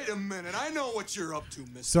 Wait a minute, I know what you're up to,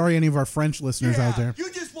 mister. Sorry, any of our French listeners out there.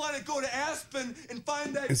 You just want to go to Aspen and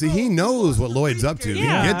find that. And see, he girl knows who what lost Lloyd's her up to.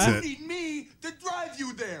 Yeah. He gets You it. need me to drive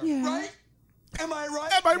you there, Yeah. right? Am I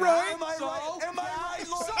right? Am I right? Am I right? Am I right,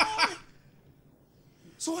 Lloyd?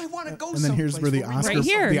 So I want to go And then here's where the someplace Oscar, Right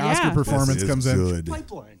here, the Oscar yeah. performance This is comes in. good.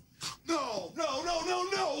 pipeline. No,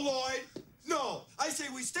 Lloyd. No, I say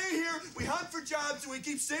we stay here, we hunt for jobs, and we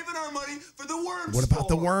keep saving our money for the worm What about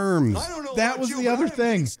the store. worms? I don't know That about was you, the but other I'm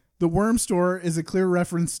thing. ex- The worm store is a clear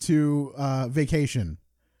reference to Vacation.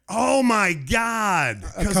 Oh my God!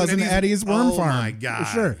 Cousin Eddie's Worm Farm. Oh my God!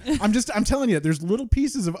 For sure. I'm telling you, there's little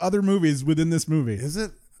pieces of other movies within this movie. Is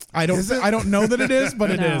it? I don't Is it? I don't know that it is,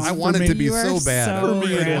 but it No. is. I For want it me. to be You are so bad. so I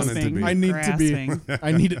really want it to grasping. be. I need to be. Grasping.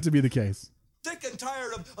 I need it to be the case. Sick and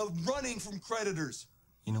tired of running from creditors.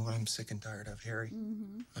 You know what I'm sick and tired of, Harry?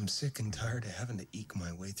 I'm sick and tired of having to eke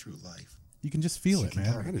my way through life. You can just feel it, Sick and man.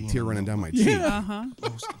 I tired had of a being tear running down my cheek. Uh-huh.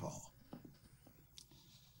 Most of all,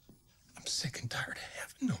 I'm sick and tired of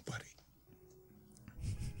having nobody.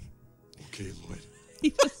 Okay, Lloyd.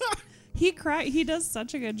 He does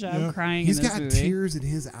such a good job crying He's in this got movie. tears in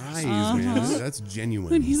his eyes, man. That's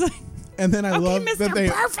genuine. And he's like, And then I Okay, love Mr.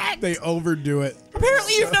 that Perfect. they overdo it.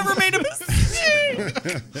 apparently you've never made a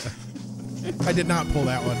mistake. I did not pull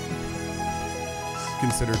that one.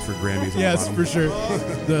 Considered for Grammys. on Yes, the for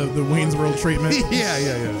bottom. sure. The Wayne's World treatment. Yeah.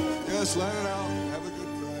 Yes, let it out. Have a good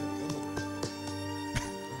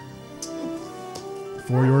drive. Come on.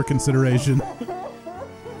 For your consideration.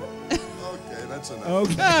 Okay, that's enough.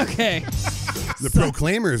 Okay. Okay. The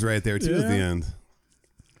Proclaimers right there too at the end.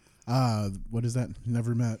 What is that?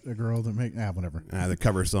 Never met a girl that make whatever. The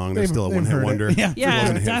cover song. They're They've- still a they've one-hit heard it. wonder. Yeah. It Yeah,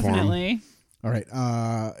 wasn't a hit for 'em. definitely. All right.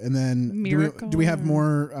 And then Miracle. do we have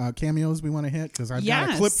more cameos we want to hit? Because I've got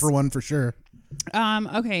a clip Yes. for one for sure.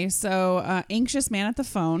 Okay, so Anxious Man at the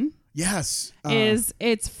Phone Yes.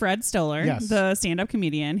 it's Fred Stoller, Yes. the stand-up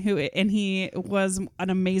comedian, he was an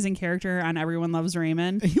amazing character on Everyone Loves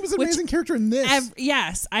Raymond. he was an which amazing character in this.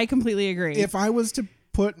 yes, I completely agree. If I was to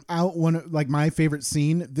put out one like my favorite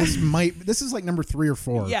scene, this is like number 3 or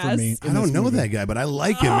 4 for Yes. me. I don't know that guy, but I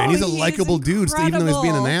like him, man. Oh, He's a he is likable dude, even though he's being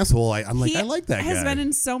an incredible. asshole. I'm like, He I like that has guy. been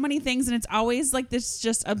in so many things, and it's always like this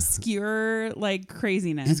just obscure like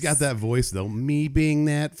craziness. He's got that voice though. Me being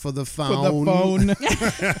that for the For phone. the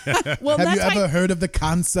phone. Well, Have that's you why, ever heard of the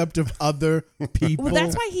concept of other people? Well,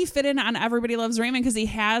 that's why he fit in on Everybody Loves Raymond, because he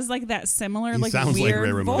has like that similar He like sounds like weird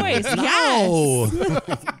Ray Ramone. voice. Yes. No,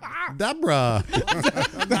 Deborah.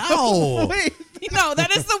 No. Wait. No, that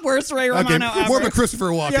is the worst Ray Okay, Romano ever. more of a Christopher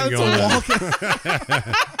Walken Yeah, it's going a on.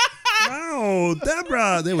 Walken. No. no,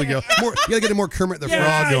 Deborah. There we go. You gotta get a more Kermit the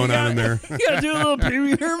Frog going on in there. You gotta do a little Pee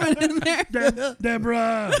Wee Herman in there.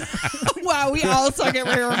 Deborah. Wow, we all suck at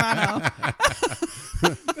Ray Romano.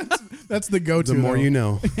 That's the go-to. The more you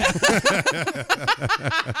know.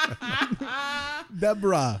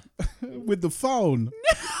 Deborah with the phone.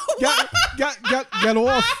 Get off. Get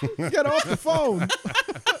off the phone.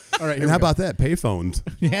 All right. And how about that? Payphones.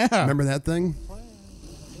 Yeah. Remember that thing?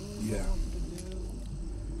 Yeah.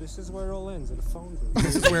 This is where it all ends, at a phone booth.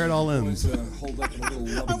 This is where it all ends. I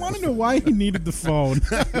want to know why he needed the phone.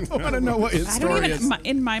 I want to know what his story is.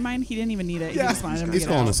 In my mind, he didn't even need it. He just wanted him to He's get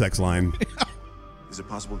calling out. a sex line. Is it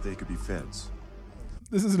possible they could be feds?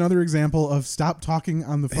 This is another example of stop talking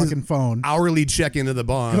on the fucking phone. Hourly check into the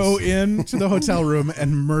boss. Go into the hotel room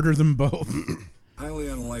and murder them both. Highly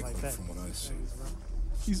unlikely from what I see.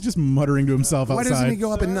 He's just muttering to himself Why outside. doesn't he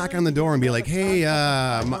go up and knock on the door and be like, hey,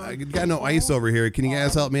 I got no ice over here. Can you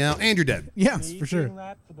guys help me out? And you're dead. Yes, for sure.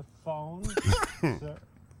 That for the phone?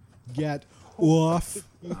 Get off.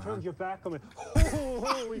 You turned your back on me.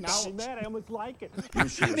 Oh, you made me mad. I almost like it. You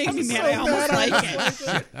make me mad. I almost like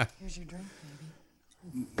it. Here's your drink,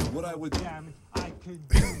 What I would damn I could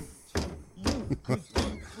do to you could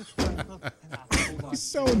do.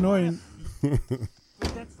 So annoying. But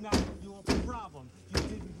that's not your problem. You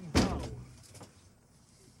didn't go.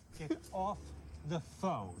 Get off the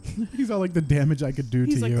phone. He's all like the damage I could do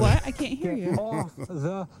He's to like, you. what? I can't hear you. Off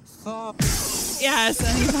the phone. Yes,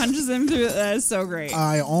 and he punches him through. That is so great.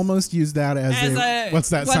 I almost used that as a what's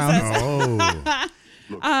that sound?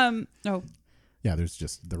 Oh. Yeah, there's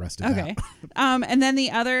just the rest of Okay. that. And then the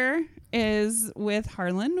other is with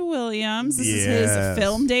Harlan Williams. This is Yes. his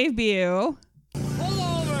film debut.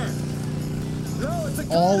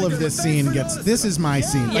 All of this scene gets. This is my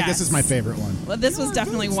scene. Like this Yes. is my favorite one. Well, this was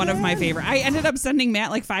definitely one of my favorite. I ended up sending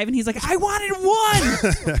Matt like 5, and he's like, I wanted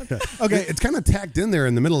 1. Okay, It's kind of tacked in there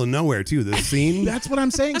in the middle of nowhere, too, this scene. that's what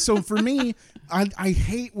I'm saying. So for me, I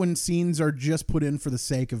hate when scenes are just put in for the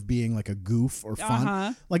sake of being like a goof or fun.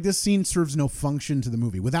 Uh-huh. Like this scene serves no function to the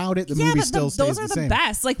movie. Without it, the Yeah, movie but still stays those the are the same.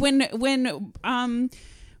 best. Like when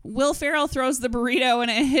Will Ferrell throws the burrito and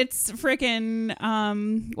it hits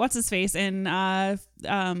frickin' what's his face in Anchorman.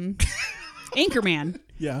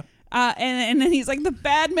 Yeah. And then he's like, the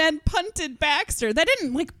bad man punted Baxter. That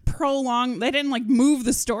didn't like prolong. They didn't like move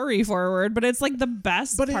the story forward, but it's like the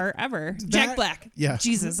best part ever. Jack Black. Yeah.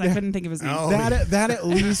 Jesus, I couldn't think of his name. Oh. That at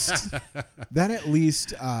least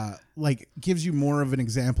like gives you more of an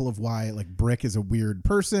example of why like Brick is a weird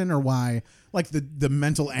person, or why like the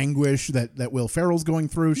mental anguish that Will Ferrell's going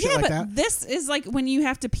through, shit Yeah, like but that. this is like when you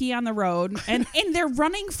have to pee on the road, and they're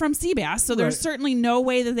running from Seabass, so there's Right. certainly no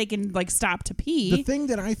way that they can like stop to pee. The thing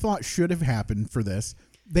that I thought should have happened for this,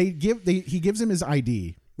 he gives him his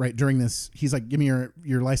ID right during this. He's like, give me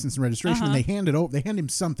your license and registration, and they hand it over. They hand him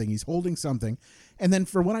something. He's holding something, and then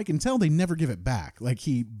for what I can tell, they never give it back. Like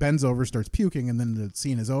he bends over, starts puking, and then the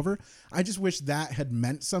scene is over. I just wish that had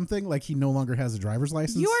meant something. Like he no longer has a driver's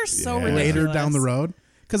license. You are so Yeah. ridiculous. later down the road.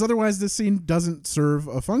 Because otherwise, this scene doesn't serve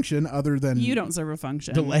a function other than You don't serve a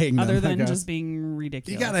function Delaying them, other I than guess. just being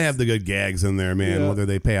ridiculous. You got to have the good gags in there, man, Yeah. whether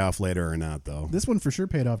they pay off later or not, though. This one for sure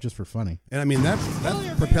paid off just for funny. And I mean, that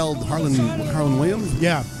propelled Harlan Williams.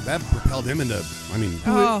 Yeah. That propelled him into, I mean,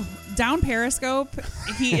 Oh, down Periscope,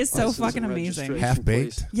 he is so License fucking and amazing. registration,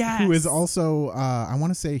 half-baked. please. Yes. Who is also, I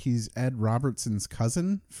want to say he's Ed Robertson's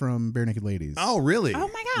cousin from Bare Naked Ladies. Oh, really? Oh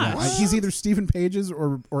my Yeah, gosh. he's either Stephen Page's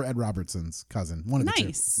or Ed Robertson's cousin. One of the two.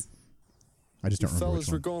 Nice. I just don't remember which Fellas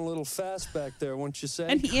were one. going a little fast back there, wouldn't you say?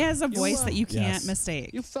 And he has a voice that you can't Yes.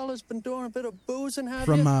 mistake. You fellas been doing a bit of boozing, have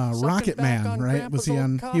From you? Sucking Rocket back Man, on right? Grandpa's Was he old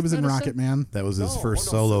on? cough He was in medicine? Rocket Man. That was his No, first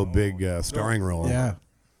no, solo no. big starring role. Yeah.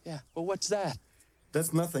 Yeah, well, what's that?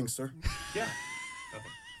 That's nothing, sir.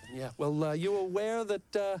 Yeah, well, you aware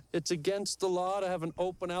that it's against the law to have an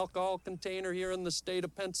open alcohol container here in the state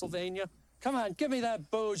of Pennsylvania? Come on, give me that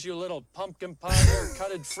booze, you little pumpkin pie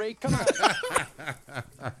hair-cutted freak. Come on.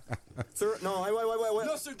 Sir, no, wait.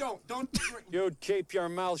 No, sir, don't. Don't drink. You'd keep your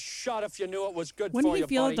mouth shut if you knew it was good Wouldn't for he you,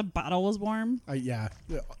 feel buddy. that the bottle was warm? Yeah.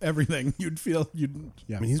 Everything. Yeah.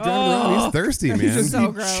 I mean, he's driving around. He's thirsty, man. He just So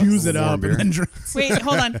he gross. chews it Warm up beer. and then drinks. Wait,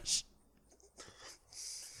 hold on. Shh.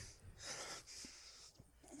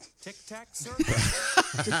 Tic Tac, sir.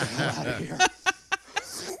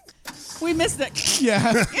 We missed it.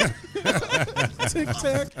 Yeah. Tic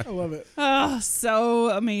Tac. I love it. Oh, so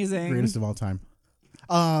amazing. Greatest of all time.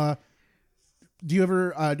 Do you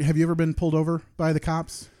ever have you ever been pulled over by the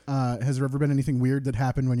cops? Has there ever been anything weird that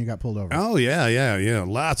happened when you got pulled over? Oh, yeah.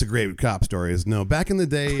 Lots of great cop stories. No, back in the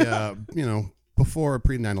day, before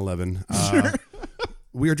pre 9/11,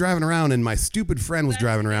 we were driving around, and my stupid friend was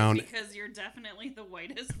driving around. Because you're definitely the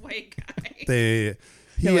whitest white guy.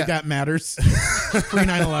 Like that matters. Pre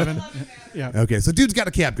 9/11. Yeah. Okay, so dude's got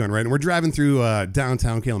a cap gun, right? And we're driving through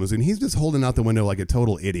downtown Kalamazoo, and he's just holding out the window like a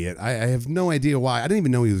total idiot. I have no idea why. I didn't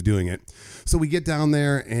even know he was doing it. So we get down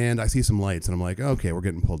there, and I see some lights, and I'm like, okay, we're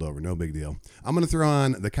getting pulled over. No big deal. I'm going to throw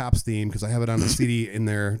on the Cops theme because I have it on a CD in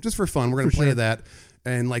there just for fun. We're going to play that.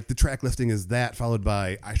 And like the track listing is that followed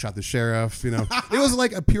by I Shot the Sheriff. It was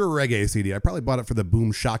like a pure reggae CD. I probably bought it for the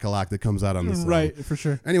Boom Shakalak that comes out on the song. Right, for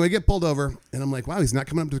sure. Anyway, get pulled over, and I'm like, wow, he's not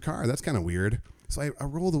coming up to the car. That's kind of weird. So I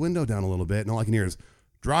roll the window down a little bit, and all I can hear is,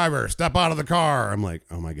 driver, step out of the car. I'm like,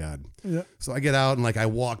 oh my God. Yeah. So I get out and like I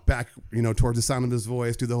walk back, towards the sound of his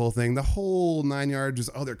voice, do the whole thing, the whole 9 yards.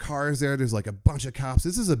 There's other cars there. There's like a bunch of cops.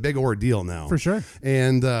 This is a big ordeal now. For sure.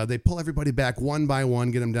 And they pull everybody back one by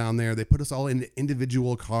one, get them down there. They put us all in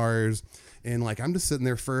individual cars. And like, I'm just sitting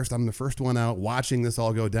there first. I'm the first one out watching this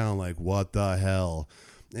all go down. Like, what the hell?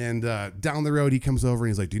 And down the road, he comes over and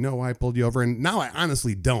he's like, do you know why I pulled you over? And now I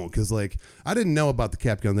honestly don't, because like I didn't know about the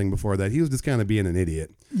cap gun thing before that. He was just kind of being an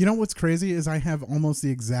idiot. You know what's crazy is I have almost the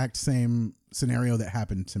exact same scenario that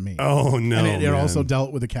happened to me. Oh, no. And it also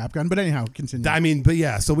dealt with a cap gun. But anyhow, continue. I mean, but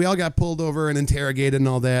yeah, so we all got pulled over and interrogated and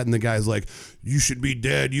all that. And the guy's like, you should be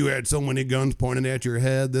dead. You had so many guns pointed at your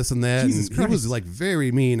head, this and that. Jesus and Christ. he was like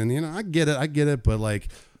very mean. And, I get it. But like,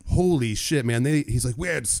 holy shit, man. He's like, we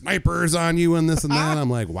had snipers on you and this and that. I'm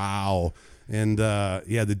like, wow. And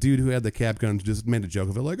the dude who had the cap guns just made a joke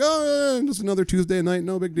of it, like, oh, just another Tuesday night,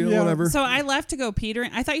 no big deal, whatever. So I left to go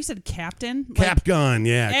petering. I thought you said captain. Cap gun,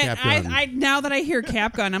 yeah, and cap gun. I now that I hear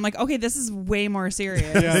cap gun, I'm like, okay, this is way more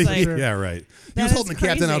serious. Yeah, right. He was holding the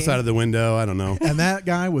captain outside of the window. I don't know. And that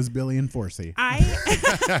guy was Billy Enforcey. I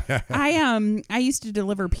used to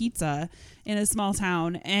deliver pizza in a small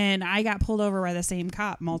town, and I got pulled over by the same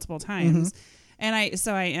cop multiple times. Mm-hmm. And I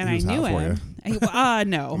was knew hot for him.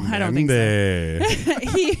 No, I don't think so.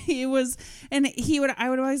 he was, and I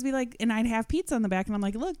would always be like, and I'd have pizza in the back, and I'm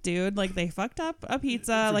like, look, dude, like they fucked up a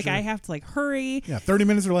pizza, like sure. I have to like hurry. Yeah, 30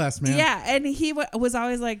 minutes or less, man. Yeah, and he was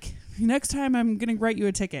always like, next time I'm gonna write you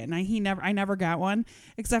a ticket, and I never got one,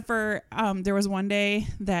 except for there was one day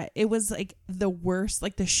that it was like the worst,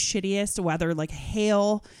 like the shittiest weather, like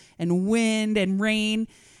hail and wind and rain.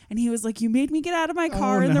 And he was like, you made me get out of my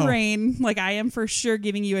car in the rain. Like, I am for sure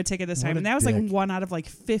giving you a ticket this time. And that was like one out of like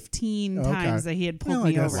 15 times that he had pulled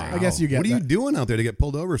me over. I guess you get What are you doing out there to get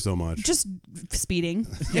pulled over so much? Just speeding.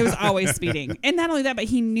 It was always speeding. And not only that, but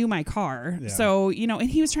he knew my car. Yeah. So, and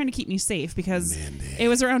he was trying to keep me safe because it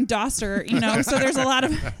was around Doster, so there's a lot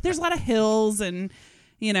of hills and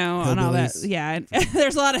and all that. Yeah.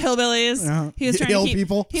 There's a lot of hillbillies. Uh-huh. He was trying hill to keep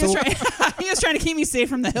people. He was trying to keep me safe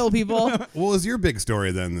from the hill people. What was your big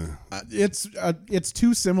story then? It's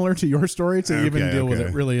too similar to your story to even deal with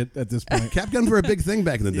it really at this point. Cap guns were a big thing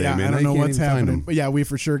back in the day, man. I don't know what's happening. But yeah, we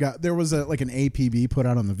for sure there was an APB put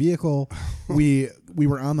out on the vehicle. we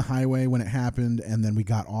were on the highway when it happened, and then we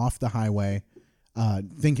got off the highway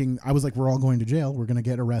thinking, I was like, we're all going to jail. We're going to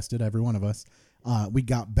get arrested, every one of us. We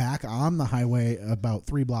got back on the highway about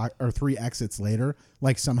 3 exits later.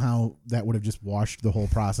 Like somehow that would have just washed the whole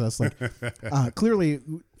process. Like clearly,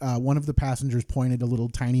 one of the passengers pointed a little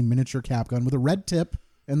tiny miniature cap gun with a red tip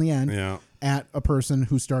in the end at a person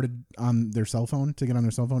who started on their cell phone to get on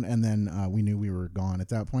their cell phone, and then we knew we were gone at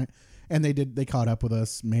that point. And they caught up with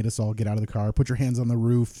us, made us all get out of the car, put your hands on the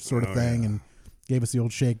roof, sort of thing, and gave us the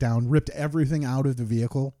old shakedown. Ripped everything out of the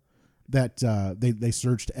vehicle. That they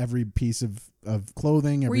searched every piece of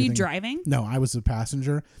clothing. Everything. Were you driving? No, I was a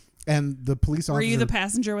passenger, and the police officer. Were you the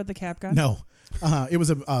passenger with the cap gun? No, it was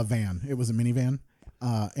a van. It was a minivan,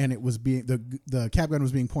 and it was the cap gun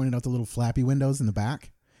was being pointed out the little flappy windows in the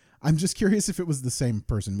back. I'm just curious if it was the same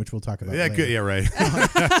person, which we'll talk about later. Right.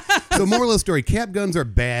 So moral of the story, cap guns are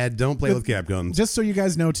bad. Don't play with cap guns. Just so you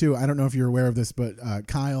guys know, too, I don't know if you're aware of this, but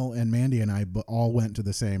Kyle and Mandy and I all went to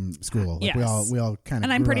the same school. Like yes. We all kind of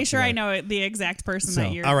And I'm pretty sure together. I know the exact person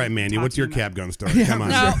that you're all right, Mandy, what's your cap gun story? Come on.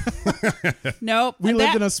 No. Nope. We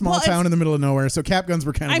lived in a small town in the middle of nowhere, so cap guns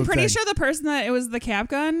were kind of I'm a pretty thing. sure the person that it was the cap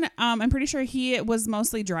gun, I'm pretty sure he was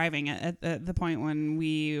mostly driving at the point when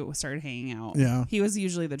we started hanging out. Yeah. He was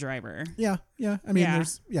usually the driver. Yeah. I mean,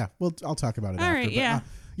 I'll talk about it all after. Right,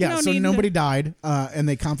 but, so nobody died, and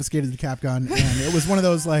they confiscated the cap gun, and it was one of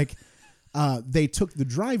those like they took the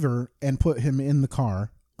driver and put him in the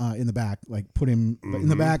car, in the back, like put him in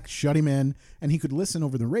the back, shut him in, and he could listen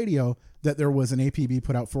over the radio that there was an APB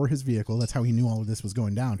put out for his vehicle. That's how he knew all of this was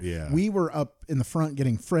going down. Yeah. We were up in the front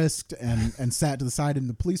getting frisked and sat to the side, and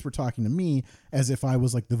the police were talking to me as if I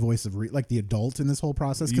was like the voice of like the adult in this whole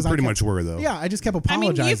process. You pretty much were, though. Yeah, I just kept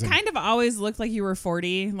apologizing. I mean, you've kind of always looked like you were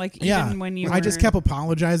 40, like even when you were... I just kept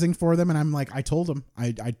apologizing for them, and I'm like, I told him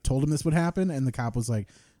this would happen, and the cop was like,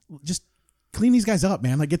 just clean these guys up,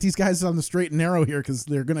 man. Like, get these guys on the straight and narrow here because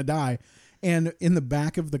they're going to die. And in the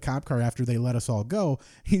back of the cop car, after they let us all go,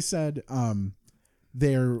 he said, so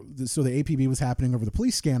the APB was happening over the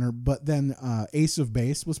police scanner, but then Ace of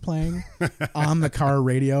Base was playing on the car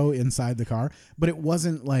radio inside the car, but it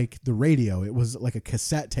wasn't like the radio. It was like a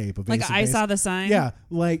cassette tape of like Ace of I Base. Saw the Sign. Yeah,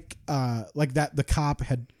 like that. The cop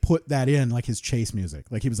had put that in like his chase music.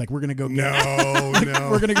 Like he was like, "We're gonna go.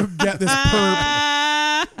 We're gonna go get this perp."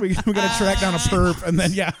 We're gonna track down a perp, and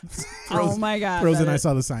then oh my god, throws in I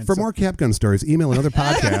Saw the Sign. For more Cap Gun stories, email another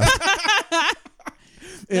podcast.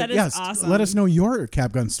 That is awesome. Let us know your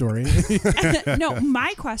Cap Gun story. No,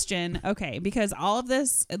 my question, okay, because all of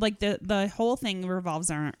this, like the whole thing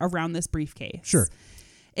revolves around this briefcase. Sure.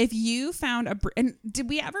 If you found and did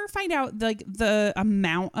we ever find out like the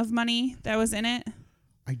amount of money that was in it?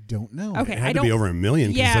 I don't know. Okay, It had to be over $1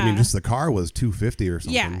 million. Yeah. I mean, just the car was $250 or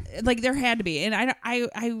something. Yeah, like there had to be. And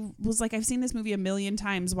I was like, I've seen this movie 1,000,000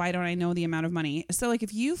 times. Why don't I know the amount of money? So like,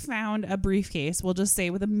 if you found a briefcase, we'll just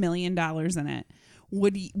say with $1 million in it,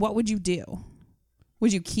 what would you do?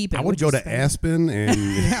 Would you keep it? I would go to Aspen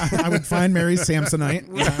and I would find Mary Samsonite.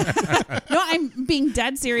 No, I'm being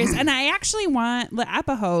dead serious, and I actually want the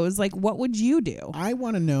Epihose. Like, what would you do? I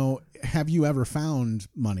want to know: have you ever found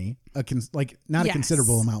money? Not a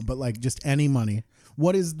considerable amount, but like just any money.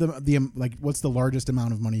 What is what's the largest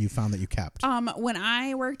amount of money you found that you kept? When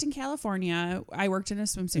I worked in California, I worked in a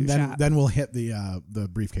swimsuit shop. Then we'll hit the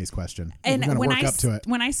briefcase question. And we're gonna work up to it.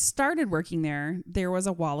 When I started working there was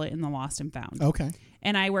a wallet in the Lost and Found. Okay.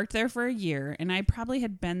 And I worked there for a year, and I probably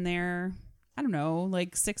had been there, I don't know,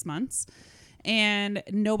 like 6 months. And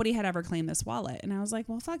nobody had ever claimed this wallet. And I was like,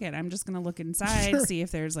 well, fuck it. I'm just going to look inside, see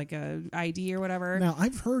if there's like a ID or whatever. Now,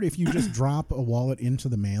 I've heard if you just drop a wallet into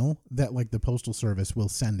the mail, that like the Postal Service will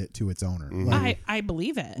send it to its owner. Mm-hmm. Like, I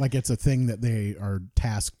believe it. Like it's a thing that they are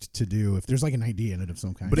tasked to do if there's like an ID in it of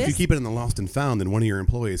some kind. But if you keep it in the Lost and Found, then one of your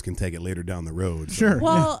employees can take it later down the road. Sure.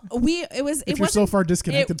 Well, if you're so far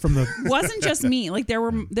disconnected from the wasn't just me. Like there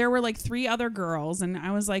were like 3 other girls, and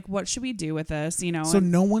I was like, what should we do with this? You know. So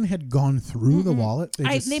no one had gone through the wallet.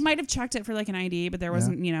 They might have checked it for like an ID, but there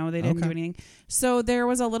wasn't. You know, they didn't do anything. So there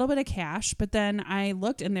was a little bit of cash, but then I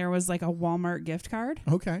looked, and there was like a Walmart gift card.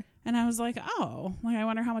 Okay. And I was like, oh, like I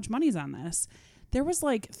wonder how much money's on this. There was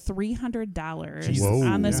like $300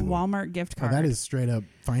 on this Walmart gift card. Oh, that is straight up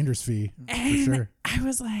finder's fee for sure. I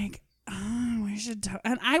was like, oh, we should.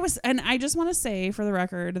 And I just want to say for the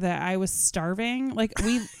record that I was starving. Like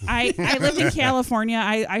I lived in California.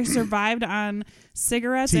 I survived on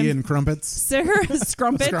cigarettes, tea and crumpets, scrumpets.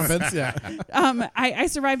 Scrumpets, yeah. I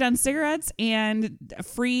survived on cigarettes and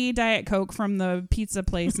free Diet Coke from the pizza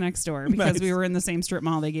place next door because we were in the same strip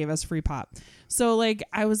mall. They gave us free pop. So like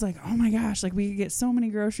I was like, oh my gosh, like we could get so many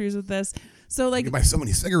groceries with this. So like you can buy so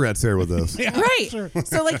many cigarettes there with this. Yeah, right. Sure.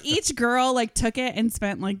 So like each girl like took it and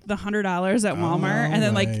spent like the $100 at Walmart, and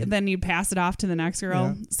then then you'd pass it off to the next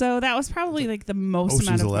girl. Yeah. So that was probably like the most Ocean's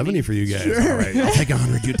amount of 11 money for you guys. Sure. All right, I'll take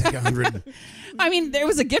 100. You take 100. I mean, there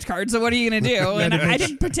was a gift card, so what are you going to do? And I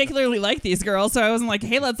didn't particularly like these girls, so I wasn't like,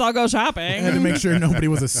 hey, let's all go shopping. I had to make sure nobody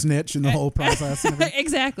was a snitch in the whole process.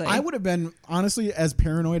 Exactly. I would have been, honestly, as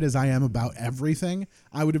paranoid as I am about everything,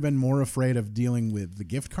 I would have been more afraid of dealing with the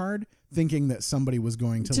gift card, thinking that somebody was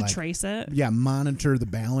going to like, trace it. Yeah, monitor the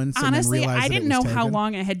balance. Honestly, and then realize I didn't that it was know how taken.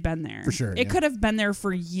 long it had been there. For sure. It could have been there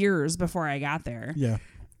for years before I got there. Yeah.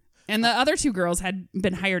 And the other 2 girls had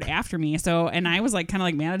been hired after me, and I was like kind of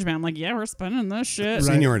like management. I'm like, yeah, we're spending this shit. Right.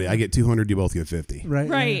 Seniority. I get 200. You both get 50. Right.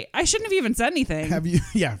 Right. Yeah. I shouldn't have even said anything. Have you?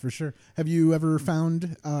 Yeah, for sure. Have you ever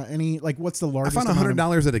found any? Like, what's the largest? I found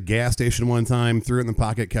 $100 at a gas station one time. Threw it in the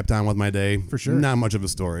pocket. Kept on with my day. For sure. Not much of a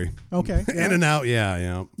story. Okay. Yeah. In and out.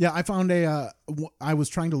 Yeah. Yeah. I found I was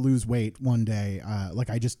trying to lose weight one day. Like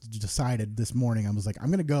I just decided this morning. I was like,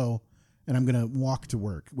 I'm gonna go. And I'm going to walk to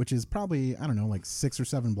work, which is probably, I don't know, like 6 or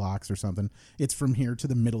 7 blocks or something. It's from here to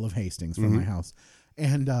the middle of Hastings from my house.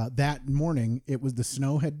 And that morning, the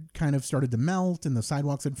snow had kind of started to melt and the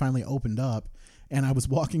sidewalks had finally opened up. And I was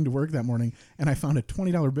walking to work that morning and I found a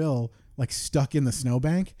 $20 bill like stuck in the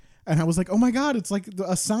snowbank. And I was like, oh my God, it's like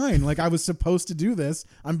a sign. Like I was supposed to do this.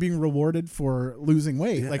 I'm being rewarded for losing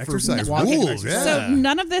weight. Like exercise for walking. rules. Yeah. So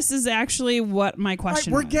none of this is actually what my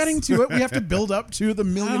question We're was. getting to it. We have to build up to the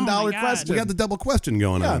 $1 million God. question. We got the double question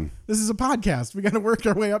going on. This is a podcast. We got to work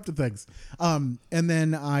our way up to things. And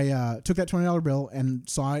then I took that $20 bill and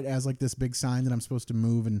saw it as like this big sign that I'm supposed to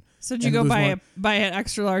move. And So did you and go lose buy more. buy an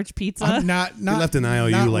extra large pizza? Not He left an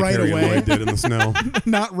IOU not like right Harry away. Lloyd did in the snow.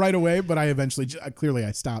 Not right away, but I eventually clearly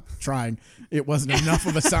I stopped trying. It wasn't enough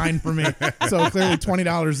of a sign for me. So clearly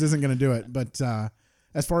 $20 isn't going to do it. But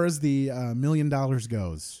as far as the $1 million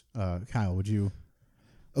goes, Kyle, would you?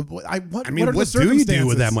 What are the what do you do with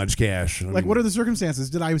circumstances? that much cash? Like, what are the circumstances?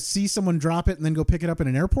 Did I see someone drop it and then go pick it up in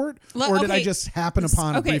an airport, or did I okay. just happen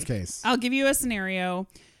upon a briefcase? I'll give you a scenario.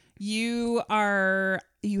 You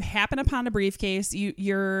happen upon a briefcase.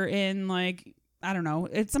 You're in like, I don't know,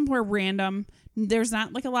 it's somewhere random. There's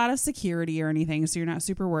not like a lot of security or anything, so you're not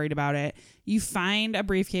super worried about it. You find a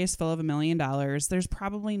briefcase full of $1 million. There's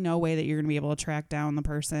probably no way that you're going to be able to track down the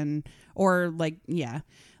person, or like,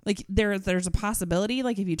 like there's a possibility,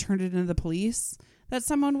 like if you turned it into the police, that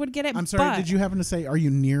someone would get it. I'm sorry, but, did you happen to say, are you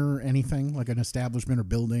near anything, like an establishment or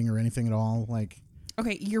building or anything at all? Like,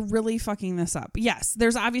 okay, you're really fucking this up. Yes,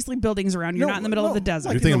 there's obviously buildings around. You're not in the middle of the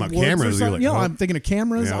desert. You're thinking about cameras. You're like, I'm thinking of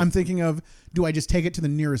cameras. Yeah. I'm thinking of, do I just take it to the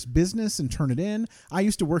nearest business and turn it in? I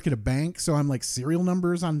used to work at a bank, so I'm like, serial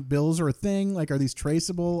numbers on bills are a thing. Like, are these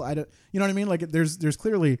traceable? I don't, you know what I mean? Like, there's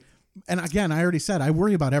clearly, and again, I already said I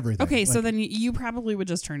worry about everything. Okay, like, so then you probably would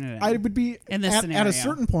just turn it in. I would be in this at scenario. a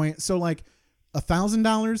certain point. So like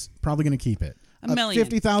 $1,000, probably going to keep it. $1 million.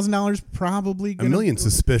 $50,000, probably $1 going million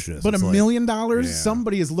suspicious. But It's $1 like- million, Yeah.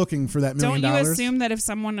 somebody is looking for that $1 million. Don't you assume that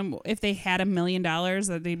if they had $1 million,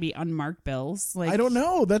 that they'd be unmarked bills? Like, I don't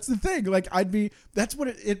know. That's the thing. Like that's what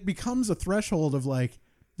it becomes a threshold of like,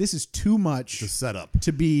 this is too much The setup.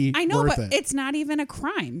 to be I know, worth but it. it's not even a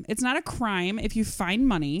crime. It's not a crime if you find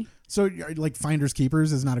money. So like finders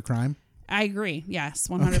keepers is not a crime. I agree. Yes,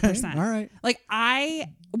 100%. All right. Like I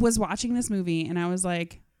was watching this movie and I was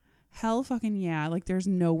like, hell fucking yeah. Like there's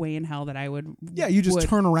no way in hell that I would. Yeah, you just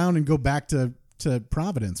turn around and go back to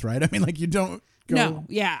Providence, right? I mean, like you don't go. No,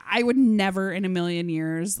 yeah. I would never in a million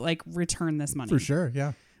years like return this money. For sure,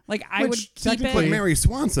 yeah. Like I Which would keep technically- it. But Mary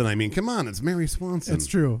Swanson, I mean, come on, it's Mary Swanson. It's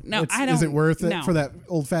true. No, It's- I don't. Is it worth it no. for that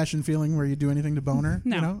old fashioned feeling where you do anything to bone her?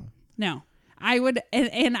 No. You know? No. I would,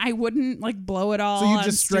 and I wouldn't like blow it all. So you on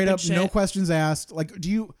just straight stupid up, shit. no questions asked. Like,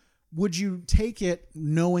 would you take it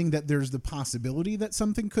knowing that there's the possibility that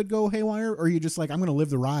something could go haywire, or are you just like, I'm going to live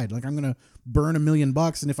the ride, like I'm going to burn $1 million,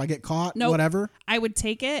 and if I get caught, Nope. whatever. I would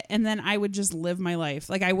take it and then I would just live my life.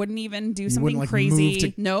 Like I wouldn't even do You something wouldn't, like, crazy. move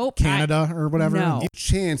to Nope. Canada or whatever. No.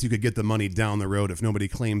 Chance you could get the money down the road if nobody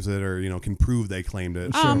claims it or can prove they claimed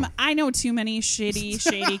it. I know too many shady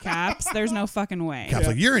cops. There's no fucking way. Cops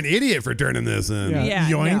like, you're an idiot for turning this in. Yeah.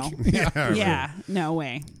 Yoink. No. Yeah. Yeah. No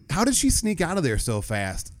way. How did she sneak out of there so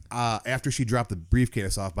fast after she dropped the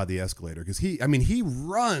briefcase off by the escalator? Because he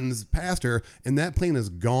runs past her and that plane is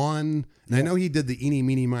gone. And I know he did the eeny,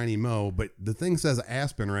 meeny, miny, mo, but the thing says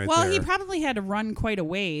Aspen right Well, there. he probably had to run quite a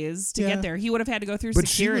ways to Yeah. get there. He would have had to go through but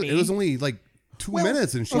security. it was only like 2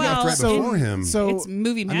 minutes and she well, left right so- before him. so- it's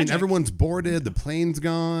movie I magic. mean, everyone's boarded. The plane's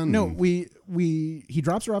gone. No, he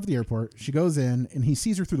drops her off at the airport. She goes in and he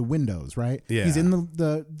sees her through the windows, right? Yeah. He's in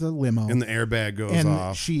the limo. And the airbag goes and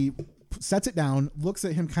off. she sets it down, looks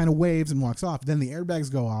at him, kind of waves and walks off. Then the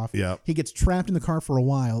airbags go off. Yep. He gets trapped in the car for a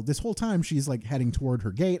while. This whole time she's like heading toward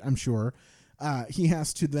her gate, I'm sure. He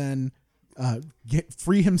has to then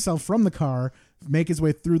free himself from the car, make his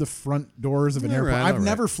way through the front doors of an airport. right, I've all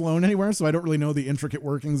never flown anywhere, so I don't really know the intricate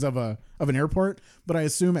workings of an airport, but I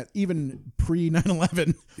assume at even pre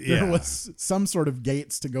 9/11 there Yeah. was some sort of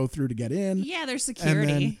gates to go through to get in. Yeah, there's And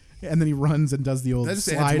security. then he runs and does the old That just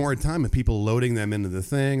slide. adds more time of people loading them into the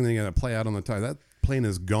thing. And then you got to play out on the tire. That plane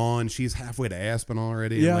is gone. She's halfway to Aspen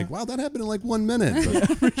already. Yeah. I'm like, wow, that happened in like 1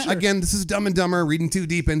 minute. But again, this is Dumb and Dumber. Reading too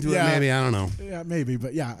deep into Yeah. it, maybe. I don't know. Yeah, maybe,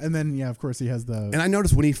 but yeah, and then of course he has the. And I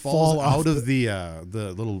noticed when he falls Fall off out of the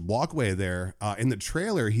little walkway there in the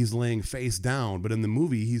trailer, he's laying face down, but in the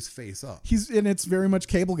movie, he's face up. He's in it's very much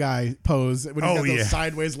Cable Guy pose when he's got those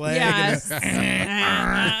sideways legs. Yes.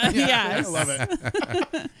 Yes. I love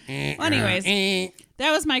it. Well, anyways,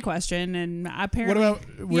 that was my question, and apparently, What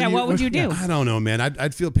about? what would you do? I don't know, man.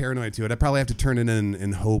 I'd feel paranoid to it. I'd probably have to turn it in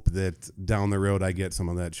and hope that down the road I get some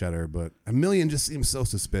of that cheddar. But $1 million just seems so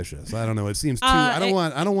suspicious. I don't know. It seems too. I don't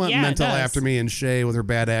want yeah, it mental does. after me and Shay with her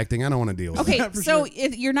bad acting. I don't want to deal with Okay, it. so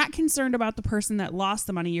if you're not concerned about the person that lost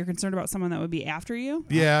the money. You're concerned about someone that would be after you.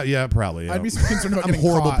 Yeah, probably. Yeah. I'd be concerned about I'm a getting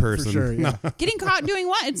horrible caught, person. For sure, yeah. Getting caught doing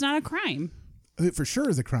what? It's not a crime. It for sure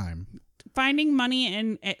is a crime. Finding money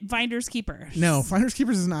and finders keepers. No, finders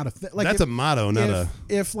keepers is not a thing. Like That's a motto, not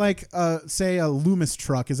if like say a Loomis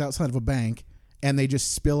truck is outside of a bank and they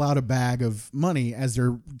just spill out a bag of money as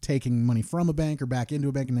they're taking money from a bank or back into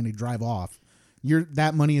a bank and then they drive off.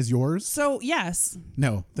 That money is yours? So yes.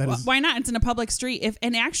 No, that is. Why not? It's in a public street. If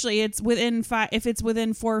it's within if it's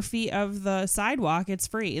within 4 feet of the sidewalk, it's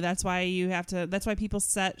free. That's why that's why people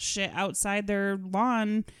set shit outside their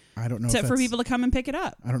lawn. I don't know for people to come and pick it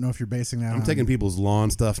up. I don't know if you're basing that. I'm taking people's lawn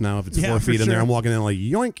stuff now. If it's 4 feet in sure. there, I'm walking in like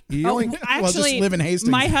yoink, yoink. Actually, well, just live in Hastings.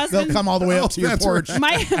 My husband, they'll come all the way up to your porch.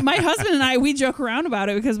 Right. My husband and I, we joke around about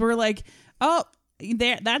it because we're like, oh.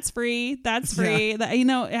 That's free. That's free. Yeah.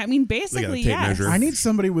 I mean, basically, yes. I need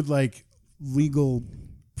somebody with like legal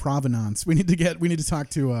provenance. We need to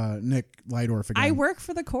talk to Nick Lydorf again. I work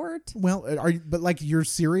for the court. Well, but like you're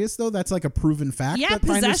serious though? That's like a proven fact. Yeah, that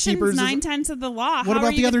possession's 9/10 of the law. What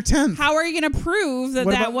about the other 10th? How are you going to prove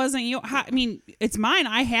that wasn't you? I mean, it's mine.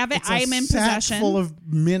 I have it. I'm in possession. Full of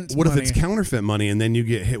mint. What money. if it's counterfeit money and then you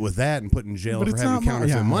get hit with that and put in jail for having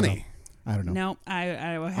counterfeit money? I don't know. No,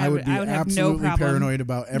 I would be have absolutely no problem. paranoid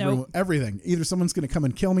about everything. Either someone's going to come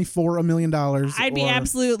and kill me for $1 million. I'd be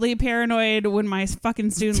absolutely paranoid when my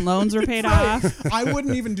fucking student loans were paid right. off. I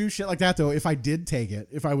wouldn't even do shit like that though. If I did take it,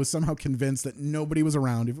 if I was somehow convinced that nobody was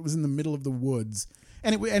around, if it was in the middle of the woods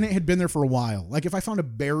and it had been there for a while, like if I found a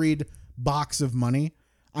buried box of money,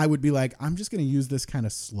 I would be like, I'm just going to use this kind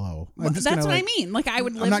of slow. That's what I mean. Like I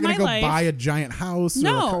would live my life. I'm not going to go buy a giant house.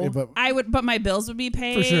 No, but my bills would be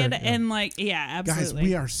paid. For sure, yeah. And like, yeah, absolutely. Guys,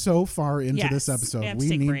 we are so far into this episode.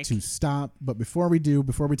 We need to stop. But before we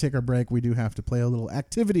take our break, we do have to play a little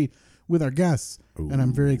activity with our guests. Ooh. And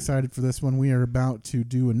I'm very excited for this one. We are about to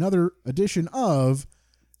do another edition of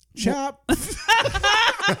Chop.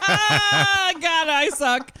 God, I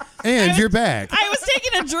suck. And you're back. I was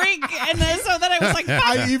taking a drink, and so then I was like, fuck.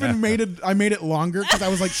 I made it longer because I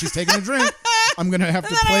was like, she's taking a drink. I'm gonna have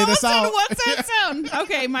to play this out. What's that sound?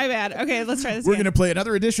 Okay, my bad. Okay, let's try this. We're gonna play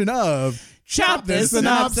another edition of Chop This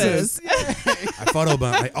Synopsis.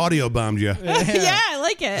 I audio bombed you. Yeah, I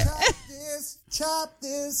like it. Chop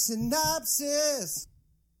this synopsis.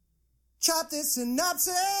 Chop this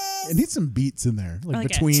synopsis. It needs some beats in there, like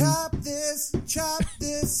between. Chop this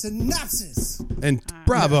synopsis. And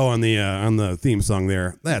bravo on the theme song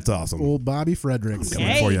there. That's awesome. Old Bobby Fredericks. I'm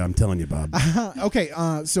coming for you. I'm telling you, Bob. Okay,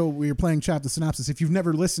 so we're playing Chop the Synopsis. If you've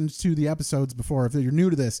never listened to the episodes before, if you're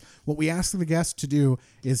new to this, what we ask the guests to do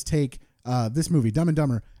is take this movie, Dumb and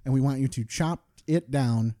Dumber, and we want you to chop it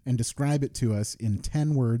down and describe it to us in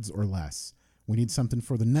 10 words or less. We need something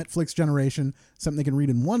for the Netflix generation, something they can read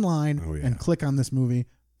in one line and click on this movie,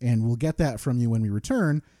 and we'll get that from you when we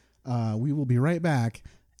return. We will be right back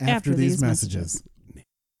after these messages.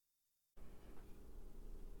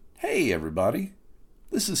 Hey, everybody.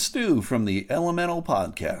 This is Stu from the Elemental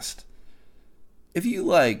Podcast. If you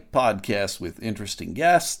like podcasts with interesting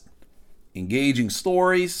guests, engaging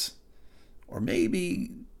stories, or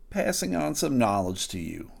maybe passing on some knowledge to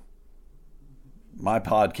you, my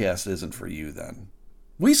podcast isn't for you then.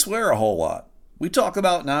 We swear a whole lot. We talk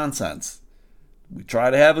about nonsense. We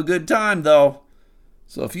try to have a good time, though.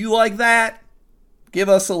 So if you like that, give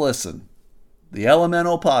us a listen. The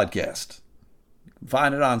Elemental Podcast. You can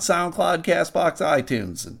find it on SoundCloud, CastBox,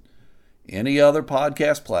 iTunes, and any other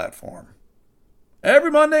podcast platform.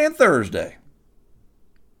 Every Monday and Thursday.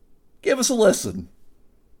 Give us a listen.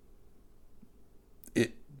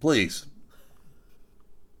 Please.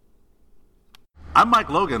 I'm Mike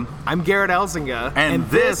Logan. I'm Garrett Elzinga. And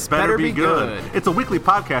this better be good. It's a weekly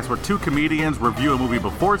podcast where two comedians review a movie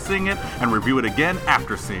before seeing it and review it again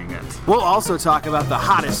after seeing it. We'll also talk about the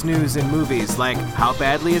hottest news in movies, like how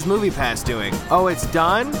badly is MoviePass doing? Oh, it's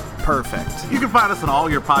done? Perfect. You can find us on all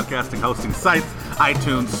your podcasting hosting sites,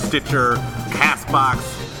 iTunes, Stitcher,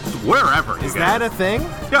 CastBox, wherever. Is that a thing?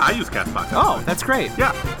 Yeah, I use CastBox. Oh, that's great.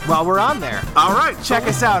 Yeah. Well, we're on there. All right. Check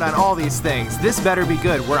us out on all these things. This better be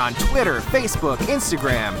good. We're on Twitter, Facebook,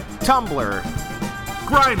 Instagram, Tumblr,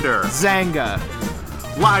 Grindr, Zanga,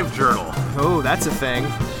 LiveJournal. Oh, that's a thing.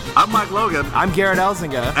 I'm Mike Logan. I'm Garrett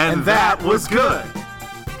Elzinga. And that was good.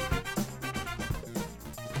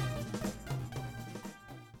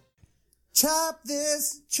 Chop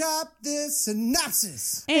this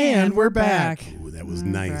synopsis. And we're back. Ooh, that was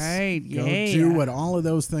nice. Right, Go do what all of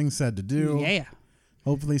those things said to do. Yeah.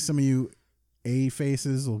 Hopefully some of you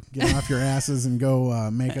A-faces will get off your asses and go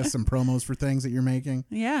make us some promos for things that you're making.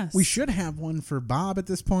 Yes. We should have one for Bob at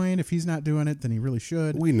this point. If he's not doing it, then he really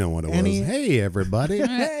should. We know what it was. Hey, everybody.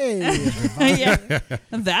 Hey, everybody. Yeah.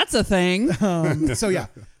 That's a thing. So, yeah,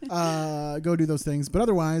 go do those things. But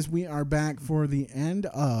otherwise, we are back for the end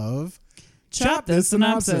of Chop this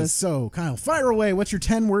synopsis. So, Kyle, fire away. What's your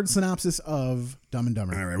 10-word synopsis of Dumb and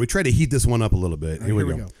Dumber? All right, we try to heat this one up a little bit. Here we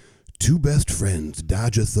go. Two best friends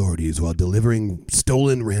dodge authorities while delivering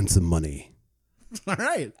stolen ransom money. All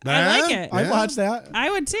right. I like it. I'd watch that. I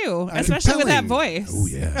would too, especially with that voice. Oh,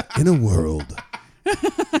 yeah. In a world.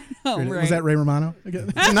 Oh, right. Was that Ray Romano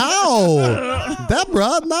again? No.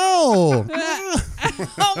 Deborah, no.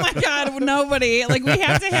 Oh my God, nobody. Like, we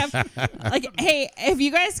have to have, like, hey, if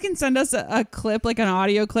you guys can send us a clip, like an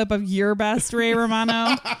audio clip of your best Ray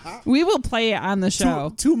Romano, we will play it on the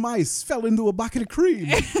show. Two mice fell into a bucket of cream.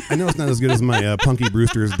 I know it's not as good as my Punky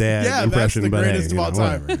Brewster's dad impression, that's the but greatest hey, of all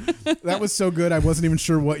time. whatever. That was so good. I wasn't even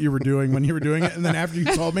sure what you were doing when you were doing it. And then after you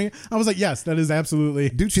told me, I was like, yes, that is absolutely.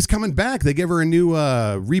 Dude, she's coming back. They give her a new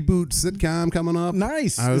reboot sitcom coming up.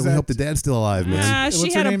 Nice. I hope the dad's still alive, man.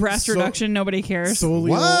 She had a breast reduction. Nobody cares.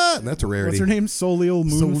 What? That's a rarity. What's her name? Soliel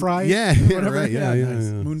Moonfry? Yeah, right. Yeah.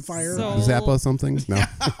 Moonfire? Zappa something? No.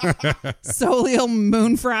 Soliel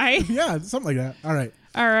Moonfry? Yeah, something like that. All right.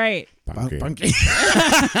 All right. Punky. Punky.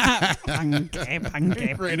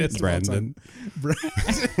 Greatest Brandon.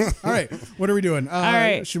 All right. What are we doing? All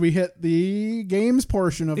right. Should we hit the games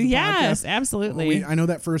portion of the podcast? Yes, absolutely. I know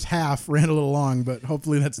that first half ran a little long, but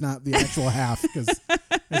hopefully that's not the actual half because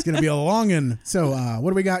it's going to be a long one. So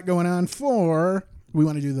what do we got going on for? We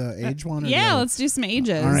want to do the age one? Or yeah, let's do some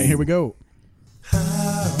ages. All right, here we go.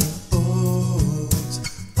 How old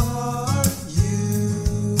are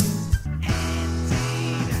you?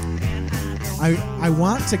 I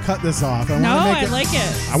want to cut this off. I like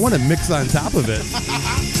it. I want to mix on top of it.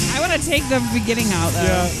 I want to take the beginning out, though.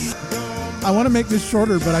 Yeah. I want to make this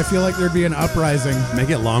shorter, but I feel like there'd be an uprising. Make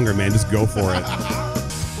it longer, man. Just go for it.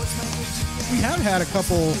 We have had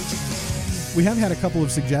a couple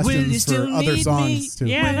of suggestions for other songs too.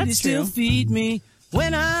 Yeah, that's still true. Feed me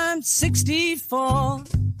when I'm 64.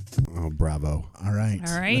 Oh, bravo. All right.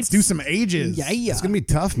 All right. Let's do some ages. Yeah. It's going to be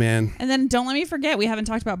tough, man. And then don't let me forget, we haven't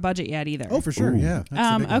talked about budget yet either. Oh, for sure. Ooh. Yeah.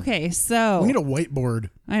 That's a big one. Okay, so we need a whiteboard.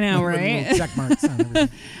 I know, with right? little check marks on everything.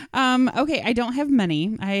 Okay, I don't have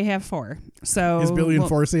many. I have 4. So Is Billy and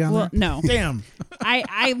Forsey on there? No. Damn.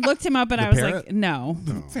 I looked him up and The I was parrot? like, no.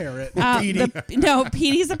 The parrot. Petey. No,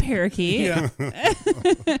 Petey's a parakeet. Yeah.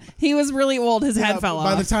 He was really old. His head fell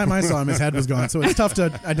By off. the time I saw him, his head was gone. So it's tough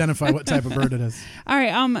to identify what type of bird it is. All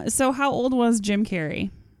right. So how old was Jim Carrey?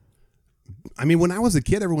 I mean, when I was a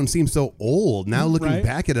kid, everyone seemed so old. Now looking Right.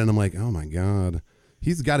 back at it, I'm like, oh my God.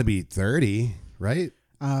 He's got to be 30, right?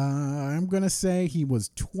 I'm going to say he was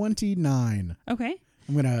 29. Okay.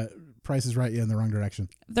 I'm going to Price is Right you in the wrong direction.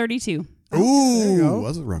 32. Ooh,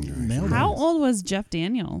 was the wrong direction. Nailed How it. old was Jeff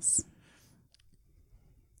Daniels?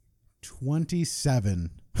 27.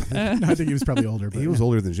 I think he was probably older. But He was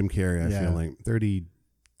older than Jim Carrey, I Yeah. feel like.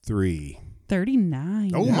 33.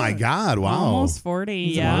 39. Oh my God. Wow. Almost 40.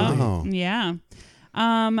 He's Yeah. old. Yeah.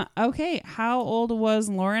 Okay. How old was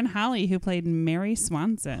Lauren Holly, who played Mary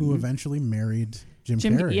Swanson? who eventually married Jim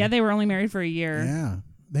Carrey. Yeah, they were only married for a year. Yeah.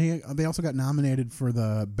 They also got nominated for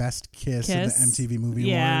the Best Kiss at the MTV Movie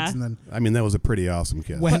Yeah. Awards, and then I mean, that was a pretty awesome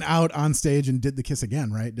kiss. went out on stage and did the kiss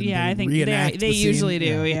again, right? Didn't Yeah, they I think reenact they the scene? usually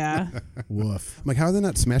do. Yeah. Woof. I'm like, how are they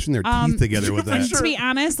not smashing their teeth together with that? To be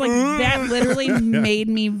honest, like that literally made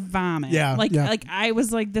me vomit. Yeah, Like yeah. like I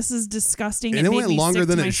was like, this is disgusting. And it made went me longer sick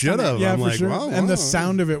than to my it should stomach. have. Yeah, I'm for like, sure. wow, and wow. the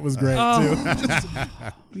sound of it was great Oh. too.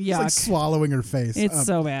 It's Yuck. like swallowing her face. It's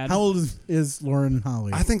so bad. How old is Lauren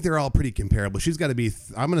Holly? I think they're all pretty comparable. She's got to be,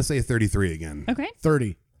 I'm going to say 33 again. Okay.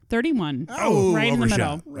 30. 31. Oh, right in the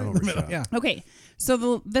overshot. middle. Overshot. Yeah. Okay.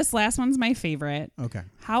 So this last one's my favorite. Okay.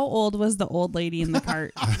 How old was the old lady in the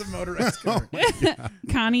cart? The motorized car.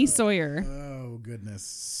 Connie Sawyer. Oh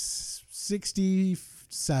goodness.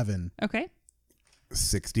 67. Okay.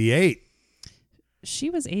 68.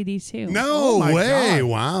 She was 82. No Oh my way. God.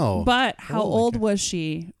 Wow. But how Holy old cow. was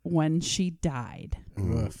she when she died?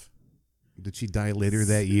 Woof. Did she die later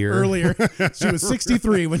that year? Earlier. She was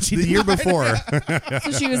 63 when she The died. year before.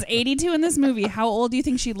 So she was 82 in this movie. How old do you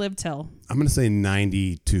think she lived till? I'm going to say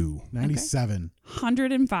 92. 97.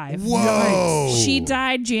 105. Whoa. She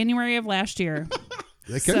died January of last year.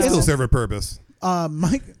 That could still serve a purpose.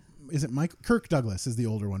 Kirk Douglas is the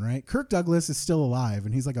older one, right? Kirk Douglas is still alive,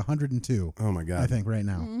 and he's like 102. Oh my God. I think right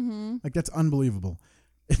now. Mm-hmm. Like that's unbelievable.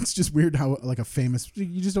 It's just weird how like a famous,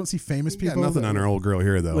 you just don't see famous Got people. nothing that on our old girl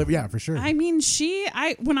here, though. live- yeah, for sure. I mean,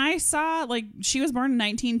 when I saw, like, she was born in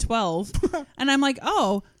 1912, and I'm like,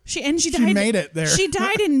 oh, she died. made it there. She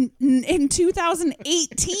died in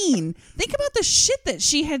 2018. Think about the shit that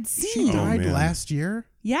she had She seen. died man. last year.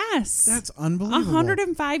 Yes. That's unbelievable.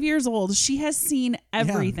 105 years old. She has seen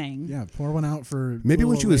everything. Yeah, pour one out for Maybe when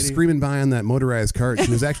little she was lady. screaming by on that motorized cart,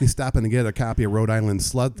 she was actually stopping to get a copy of Rhode Island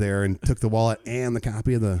Slut there and took the wallet and the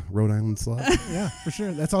copy of the Rhode Island Slut. Yeah, for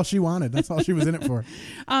sure. That's all she wanted. That's all she was in it for.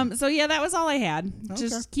 So yeah, that was all I had.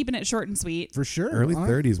 Just keeping it short and sweet. For sure. Early All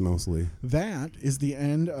right. 30s mostly. That is the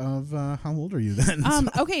end of how old are you then?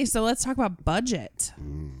 Okay, so let's talk about budget.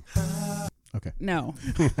 Okay. No.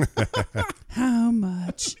 How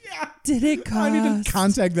much did it cost? I need to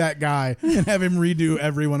contact that guy and have him redo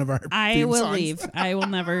every one of our I theme will songs. leave. I will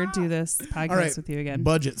never do this podcast All right, with you again.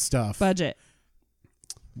 Budget stuff. Budget.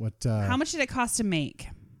 What? How much did it cost to make?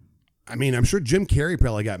 I mean, I'm sure Jim Carrey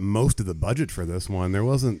probably got most of the budget for this one. There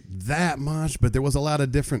wasn't that much, but there was a lot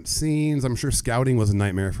of different scenes. I'm sure scouting was a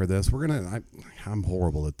nightmare for this. I'm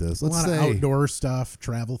horrible at this. Let's a lot say of outdoor stuff,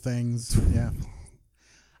 travel things. Yeah.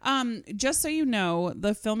 Just so you know,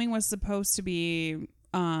 the filming was supposed to be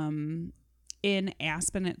in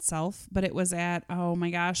Aspen itself, but it was at, oh my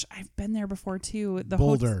gosh, I've been there before too. The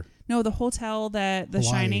Boulder. No, the hotel that The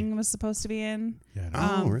Hawaii. Shining was supposed to be in.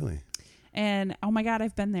 Yeah. Really? And oh my God,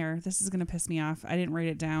 I've been there. This is going to piss me off. I didn't write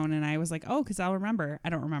it down and I was like, oh, because I'll remember. I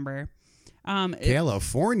don't remember.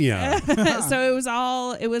 California.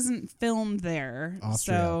 So it wasn't filmed there.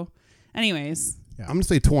 Austria. So anyways. I'm going to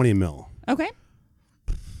say 20 mil. Okay.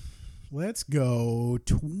 Let's go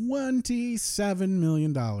 $27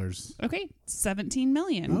 million. Okay, $17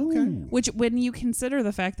 million. Okay. Which, when you consider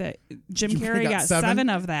the fact that Jim Carrey got seven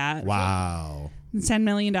of that, Wow. $10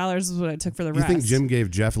 million is what it took for the You rest. think Jim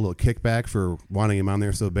gave Jeff a little kickback for wanting him on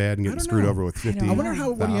there so bad and getting screwed over with 50? I wonder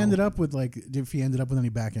what he ended up with, like, if he ended up with any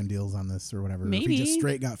back end deals on this or whatever. If Maybe. he just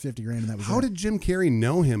straight got 50 grand and that was How it. did Jim Carrey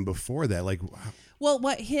know him before that? Like, Well,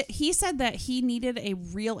 what he said that he needed a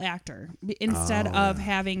real actor instead of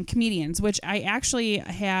having comedians, which I actually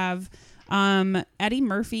have. Eddie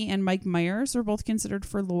Murphy and Mike Myers are both considered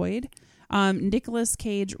for Lloyd. Nicolas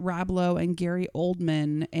Cage, Rob Lowe, and Gary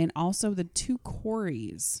Oldman, and also the two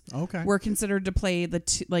Coreys. Okay. Were considered to play the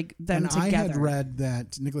two, like them and together. I had read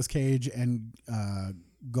that Nicolas Cage and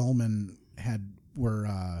Goldman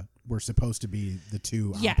were supposed to be the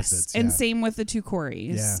two opposites. Yes, and same with the two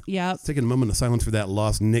Coreys. Yeah. Yep. taking a moment of silence for that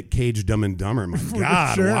lost Nick Cage Dumb and Dumber. My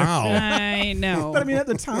God, sure. wow. I know. But I mean, at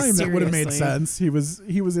the time, that would have made sense. He was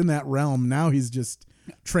in that realm. Now he's just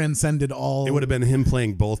transcended all. It would have been him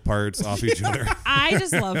playing both parts off each other. I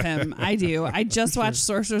just love him. I do. I just watched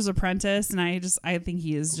Sorcerer's Apprentice, and I think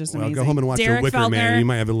he is just Well, amazing. go home and watch Derek The Wicker Feltner, Man. You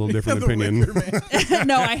might have a little different opinion.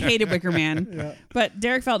 No, I hated Wicker Man. Yeah. But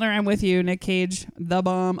Derek Feltner, I'm with you. Nick Cage, the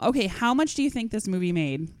bomb. Okay, how much do you think this movie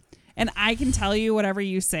made? And I can tell you whatever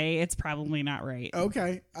you say, it's probably not right.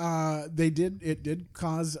 Okay. It did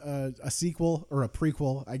cause a sequel or a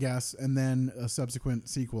prequel, I guess, and then a subsequent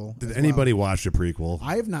sequel. Did anybody watch the prequel?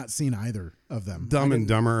 I have not seen either of them. Dumb and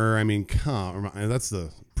Dumber. I mean, that's the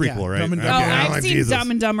prequel, right? Dumb and Oh, Dumber. I've seen Dumb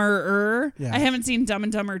and Dumber. Yeah. I haven't seen Dumb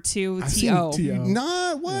and Dumber 2 I've T.O. seen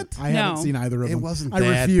Not what? I haven't seen either of them. It wasn't I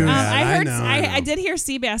that refuse. bad. I heard. I know. I did hear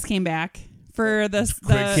Seabass came back for the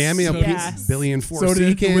Quick cameo. Yes. Billy and So Forsey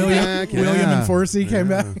did came back. William and Forsey came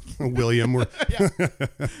back. William.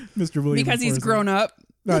 Mr. William because and he's Forsey. grown up.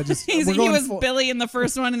 No, just, he we're going was full- Billy in the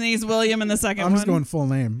first one, and then he's William in the second I'm one. just going full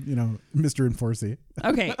name, Mr. and Forsey.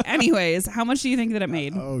 Okay. Anyways, how much do you think that it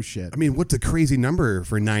made? Oh shit! I mean, what's a crazy number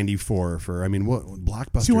for 94? For what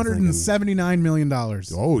blockbuster? $279 million.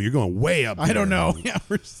 Oh, you're going way up. I don't there. know. Yeah,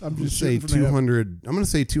 I'm just say shooting from the hip. 200. I'm going to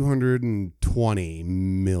say $220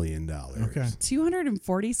 million. Okay.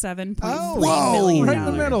 $247.3 Whoa, million. right in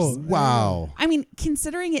the middle. Wow. I mean,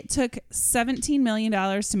 considering it took $17 million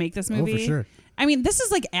to make this movie. Oh, for sure. I mean, this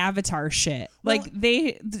is like Avatar shit. Like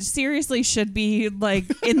they seriously should be like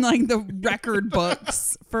in like the record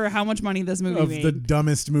books for how much money this movie Of made. the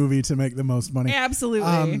dumbest movie to make the most money.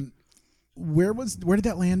 Absolutely. Where did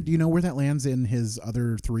that land? Do you know where that lands in his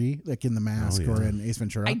other three, like in The Mask or in Ace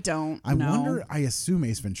Ventura? I don't I know. wonder. I assume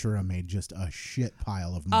Ace Ventura made just a shit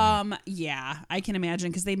pile of money. Yeah, I can imagine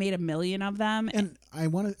because they made 1 million of them. And I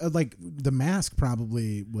want to like The Mask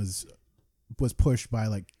probably was pushed by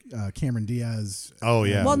like Cameron Diaz. Oh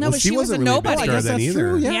yeah. Well, no, but she was a wasn't really nobody. big I star guess then that's either.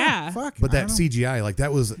 true, yeah. Yeah. Fuck. But I that don't know. CGI, like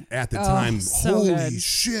that was at the time. so Holy good.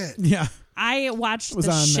 shit! Yeah. I watched Was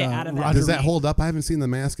the on, shit out of it. Roger Does that hold up? I haven't seen The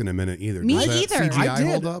Mask in a minute either. Me Does that either. CGI I did.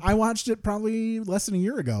 hold up? I watched it probably less than a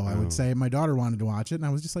year ago. I would say my daughter wanted to watch it, and I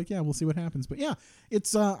was just like, "Yeah, we'll see what happens." But yeah,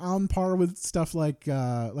 it's on par with stuff like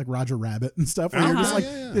Roger Rabbit and stuff. Where you're just like,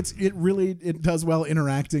 it does well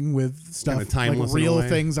interacting with stuff Kinda timeless like in a real way.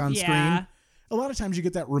 things on Yeah. screen. A lot of times you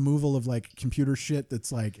get that removal of like computer shit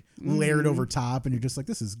that's like layered over top, and you're just like,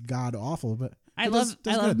 "This is god awful." But I it love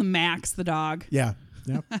does the good. Max, the dog. Yeah.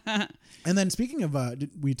 Yep. And then speaking of,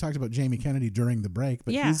 we talked about Jamie Kennedy during the break,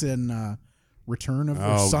 but Yeah. he's in Return of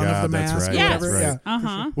Oh, Son God, of the that's Mask. right, or Yes. whatever. that's Yeah.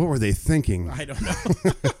 Uh-huh. What were they thinking? I don't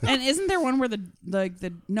know. And isn't there one where the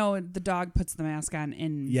dog puts the mask on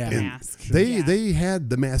in the And mask? They had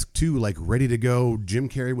the mask too, like ready to go. Jim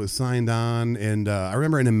Carrey was signed on, and I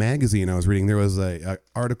remember in a magazine I was reading there was a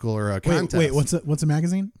article or a contest. Wait, what's a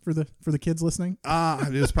magazine for the kids listening?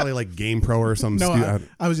 It was probably like GamePro or some. No,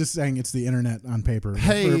 I was just saying it's the internet on paper.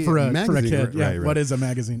 Hey, for a magazine, kid. right, right. What is a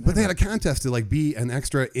magazine? But they had a contest to like be an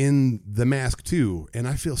extra in the mask too, and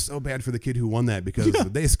I feel so bad for the kid who won that because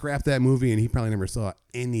they scrapped that movie and he probably never saw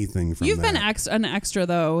anything from You've that. been an extra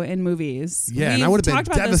though in movies. Yeah, and We've I would have talked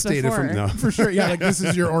been about this devastated from before. no. For sure. Yeah, like this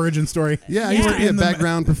is your origin story. Yeah, I used to be a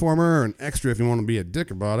background performer or an extra if you want to be a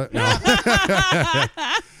dick about it. No,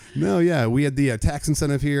 no, yeah, we had the tax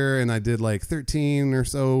incentive here, and I did like 13 or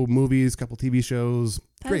so movies, couple TV shows.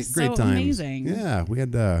 That is Great so times. amazing. Yeah, we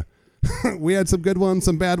had we had some good ones,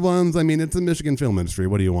 some bad ones. I mean, it's the Michigan film industry.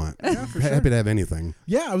 What do you want? Happy to have anything.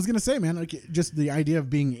 Yeah, I was gonna say, man, like just the idea of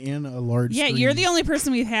being in a large. Yeah, screen. you're the only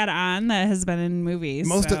person we've had on that has been in movies.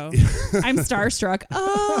 Most so of- I'm starstruck.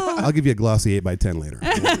 Oh, I'll give you a glossy 8x10 later.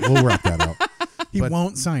 We'll work that out. He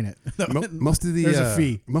won't sign it. Most of the There's a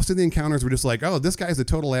fee. Most of the encounters were just like, oh, this guy's a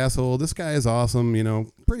total asshole. This guy is awesome. You know,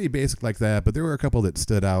 pretty basic like that. But there were a couple that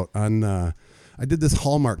stood out. On I did this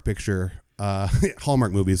Hallmark picture.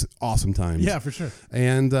 Hallmark movies, awesome times. Yeah, for sure.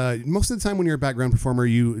 And most of the time when you're a background performer,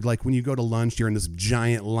 you like when you go to lunch, you're in this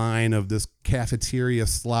giant line of this cafeteria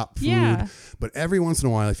slop food. Yeah. But every once in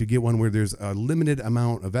a while, if you get one where there's a limited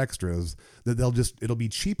amount of extras, that it'll be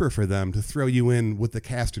cheaper for them to throw you in with the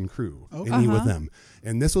cast and crew and eat with them.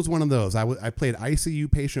 And this was one of those. I played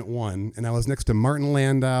ICU Patient 1, and I was next to Martin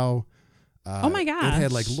Landau. Oh my gosh. It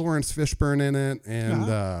had like Lawrence Fishburne in it,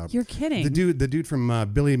 and You're kidding. The dude from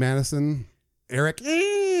Billy Madison, Eric.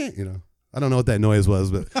 You know, I don't know what that noise was,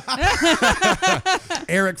 but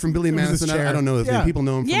Eric from Billy It was his Madison. I chair. don't know his Yeah. name. People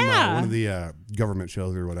know him from Yeah. one of the government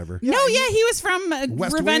shows or whatever. No, yeah, he was from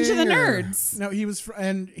West Revenge of the Wing or- Nerds. No, he was,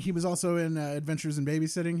 and he was also in Adventures in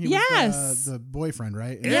Babysitting. He Yes. was the boyfriend,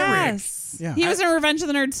 right? Yes. Yeah. He was in Revenge of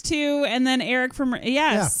the Nerds too, and then Eric from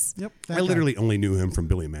yes. Yep. I literally only knew him from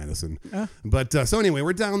Billy Madison. But so anyway,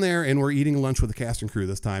 we're down there and we're eating lunch with the cast and crew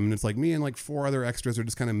this time. And it's like me and like 4 other extras are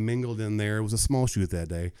just kind of mingled in there. It was a small shoot that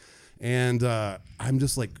day. And I'm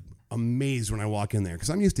just like amazed when I walk in there because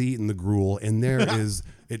I'm used to eating the gruel. And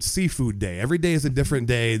it's seafood day. Every day is a different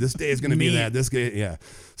day. This day is going to be that. This day, yeah.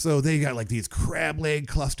 So they got like these crab leg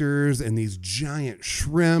clusters and these giant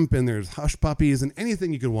shrimp and there's hush puppies and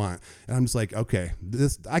anything you could want. And I'm just like, okay,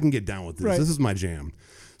 I can get down with this. Right. This is my jam.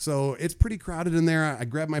 So it's pretty crowded in there. I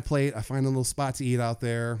grab my plate. I find a little spot to eat out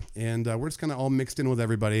there. And we're just kind of all mixed in with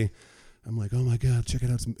everybody. I'm like, oh my God, check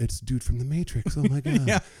it out. It's dude from The Matrix. Oh my God.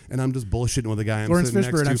 Yeah. And I'm just bullshitting with the guy I'm Lawrence sitting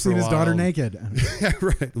next Fishburne. to I've for seen a his daughter while. naked. Yeah,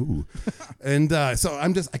 right. Ooh. And so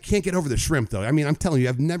I can't get over the shrimp though. I mean, I'm telling you,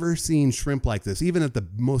 I've never seen shrimp like this, even at the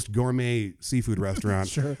most gourmet seafood restaurant.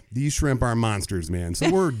 Sure. These shrimp are monsters, man.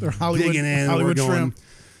 So we're They're Hollywood- digging in. Hollywood we're going. shrimp.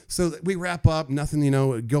 So we wrap up, nothing,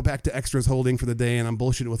 go back to extras holding for the day. And I'm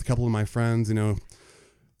bullshitting with a couple of my friends,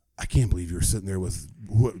 I can't believe you were sitting there with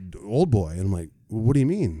old boy. And I'm like, what do you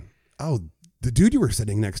mean? Oh, the dude you were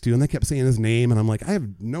sitting next to, and they kept saying his name, and I'm like, I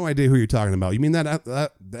have no idea who you're talking about. You mean that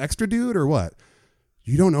the extra dude or what?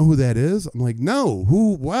 You don't know who that is? I'm like, no.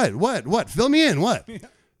 Who? What? Fill me in. What?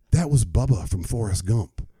 That was Bubba from Forrest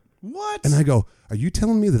Gump. What? And I go, are you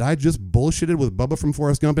telling me that I just bullshitted with Bubba from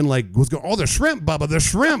Forrest Gump and was going, oh, the shrimp, Bubba, the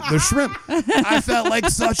shrimp. I felt like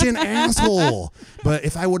such an asshole. But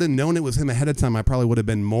if I would have known it was him ahead of time, I probably would have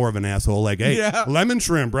been more of an asshole. Like, hey, lemon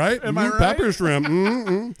shrimp, right? Am I right? Pepper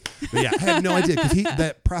shrimp. But yeah, I had no idea because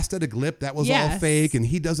that prosthetic lip, that was all fake, and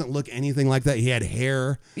he doesn't look anything like that. He had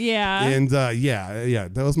hair. Yeah. And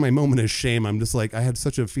that was my moment of shame. I'm just like, I had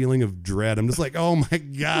such a feeling of dread. I'm just like, oh my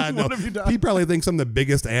God. What have you done? He probably thinks I'm the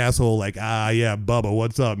biggest asshole. Like, yeah, Bubba,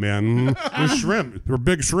 what's up, man? There's shrimp. They're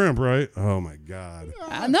big shrimp, right? Oh my God.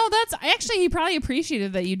 No, that's actually he probably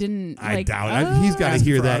appreciated that you didn't. I doubt it. He's got to Ask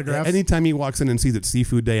hear for that. autographs. Anytime he walks in and sees it's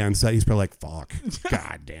seafood day on set, he's probably like, fuck.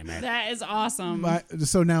 God damn it. That is awesome.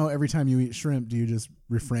 So now every time you eat shrimp, do you just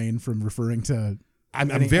refrain from referring to? I'm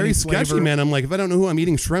any very sketchy, flavor? man. I'm like, if I don't know who I'm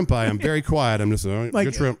eating shrimp by, I'm very quiet. I'm just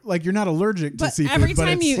good shrimp. Like you're not allergic to But seafood. every but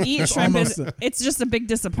time you it's- eat it's shrimp, almost it's just a big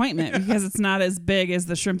disappointment because it's not as big as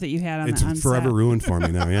the shrimp that you had on It's the on forever set. ruined for me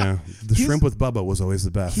now. Yeah, the shrimp with Bubba was always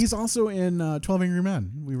the best. He's also in 12 Angry Men.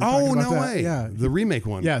 We were talking Oh about no that. way! Yeah, the remake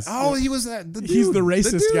one. Yes. Oh, he was that. The dude, He's the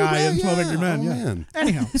racist dude, guy right? in 12 Yeah. Angry Men. Oh, Yeah. man.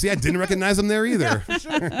 Anyhow, See, I didn't recognize him there either. he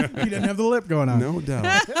didn't have the lip going on. No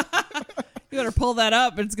doubt. You better pull that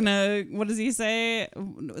up. It's gonna. What does he say,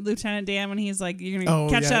 Lieutenant Dan? When he's like, "You're gonna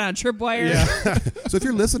catch that on a tripwire." Yeah. So if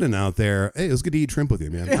you're listening out there, hey, it was good to eat shrimp with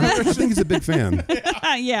you, man. I think he's a big fan.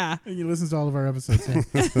 Yeah. He listens to all of our episodes.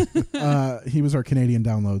 Yeah. He was our Canadian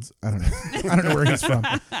downloads. I don't know where he's from.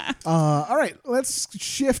 All right, let's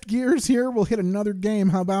shift gears here. We'll hit another game.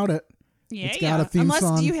 How about it? Yeah, it's got a theme Unless,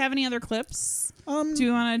 song. do you have any other clips? Do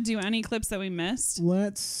you want to do any clips that we missed?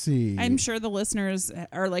 Let's see. I'm sure the listeners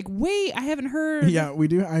are like, wait, I haven't heard. Yeah, we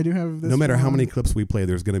do. I do have this. No matter how one. many clips we play,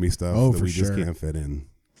 there's going to be stuff that we just can't fit in.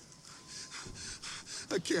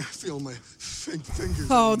 I can't feel my fingers.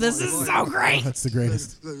 Oh, this is so great. Oh, that's the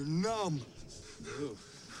greatest. They're numb.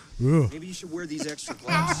 Ooh. Maybe you should wear these extra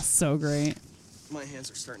gloves. So great. My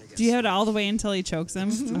hands are starting to get. Do you have it all the way until he chokes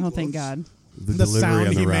him? Oh, thank God. The delivery sound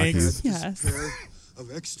on the he Rockies. makes. Yes. pair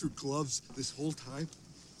of extra gloves this whole time?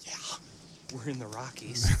 Yeah, we're in the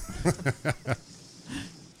Rockies.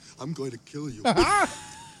 I'm going to kill you.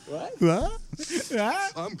 What?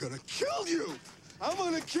 I'm going to kill you. I'm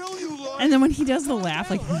going to kill you, Lloyd. And then when he does the laugh,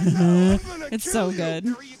 like, it's so good.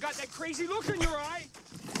 Harry, you got that crazy look in your eye.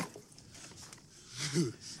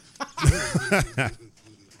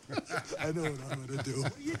 I know what I'm going to do.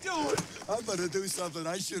 What are you doing? I'm going to do something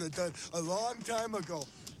I should have done a long time ago.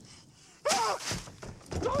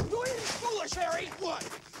 Don't do anything foolish, Harry. What?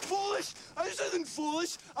 Foolish? This isn't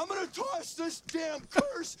foolish. I'm going to toss this damn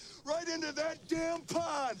curse right into that damn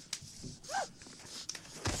pond.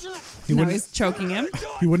 Now he's choking him.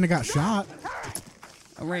 He wouldn't have got shot.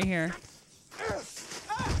 Oh, right here.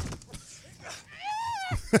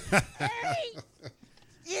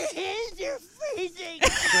 Your hands are freezing.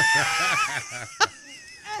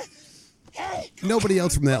 Nobody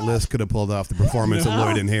else from that list could have pulled off the performance of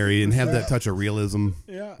Lloyd and Harry and have that touch of realism.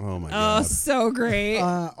 Yeah. Oh my Oh, God. so great.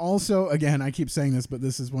 Also, again, I keep saying this, but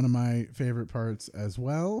this is one of my favorite parts as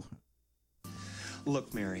well.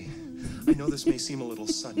 Look, Mary, I know this may seem a little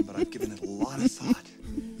sudden, but I've given it a lot of thought.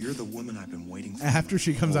 You're the woman I've been waiting for. After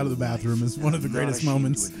she comes out of the bathroom is one of the I'm not greatest ashamed to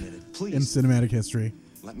moments admit it. Please. in cinematic history.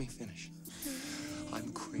 Let me finish.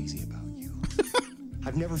 I'm crazy about you.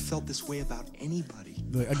 I've never felt this way about anybody.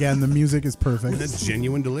 Again, the music is perfect. That's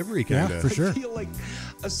genuine delivery, kind Yeah, of. for sure. I feel like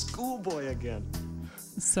a schoolboy again.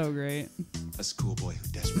 So great. A schoolboy who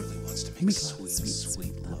desperately wants to make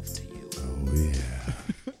sweet love to you. Oh, yeah.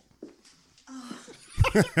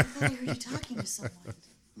 I thought I heard you talking to someone.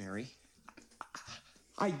 Mary,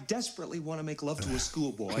 I desperately want to make love to a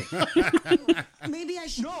schoolboy. Maybe I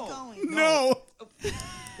should keep going. No.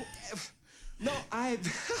 No,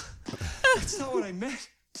 that's not what I meant.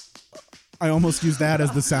 I almost used that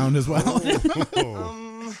as the sound as well.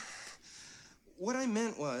 What I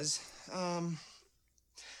meant was, I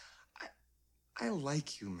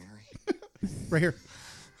like you, Mary. Right here.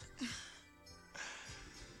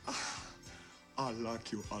 I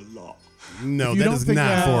like you a lot. No, You that don't is think not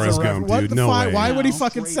that's Forrest a Gump, what dude. the No fuck? way. Why would he No.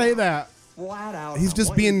 fucking say that? Flat out. He's I just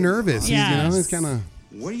want you being to nervous. Yes. He's, you know, he's kind of.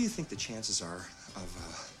 What do you think the chances are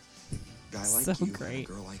of a guy like So you and great.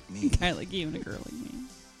 a girl like me Guy like you and a girl like me.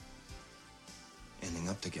 ending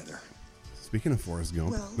up together? Speaking of Forrest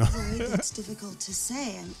Gump. Well, No. Lloyd, that's difficult to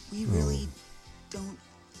say, and we really don't.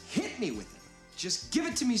 Hit me with it. Just give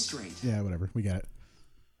it to me straight. Yeah, whatever. We got it.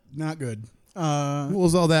 Not good. What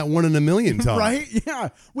was all that 1 in a million talk? Right? Yeah.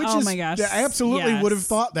 Which Oh is, my gosh. I absolutely would have Yes.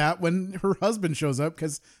 thought that when her husband shows up,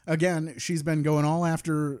 because again, she's been going all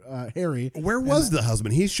after Harry. Where was the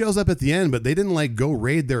husband? He shows up at the end, but they didn't like go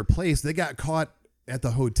raid their place. They got caught at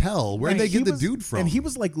the hotel. Where'd they get the dude from? And he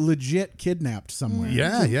was like legit kidnapped somewhere.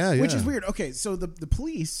 Yeah, yeah, Which is yeah. weird. Okay, so the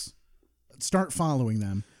police start following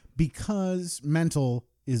them because Mental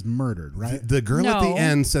is murdered, right? The girl at No. the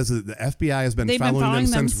end says that the FBI has been They've been following them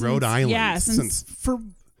following them since Rhode since- Island. yeah, since- For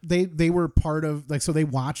they were part of like, so they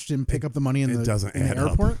watched him pick up the money in It the, doesn't in the add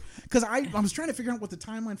up. airport. Because I was trying to figure out what the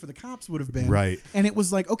timeline for the cops would have been. Right. And it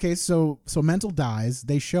was like, okay, so Mental dies.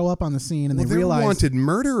 They show up on the scene and Well, they they're realize wanted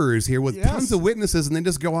murderers here with Yes. tons of witnesses, and they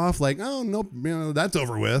just go off like, oh nope, you know, that's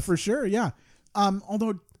over with. for sure, yeah.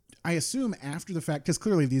 Although I assume after the fact, because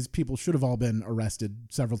clearly these people should have all been arrested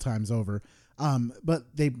several times over.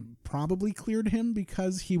 But they probably cleared him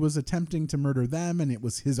because he was attempting to murder them, and it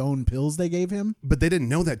was his own pills they gave him. But they didn't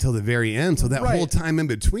know that till the very end. So that Right. whole time in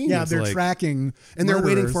between, Yeah, it's they're like- tracking, and they're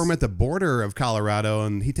waiting murderers. for him at the border of Colorado,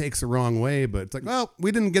 and he takes the wrong way. But it's like, well,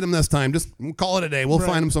 we didn't get him this time. Just call it a day. We'll Right.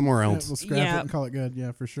 find him somewhere Yeah, else. we'll scrap it and call it good.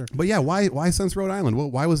 Yeah, for sure. But yeah, why since Rhode Island? Well,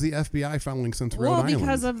 why was the FBI following since Rhode Well, Island?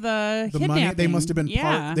 because of the The kidnapping. money they must have been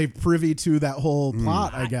yeah. they privy to that whole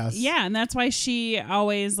plot, I guess. Yeah, and that's why she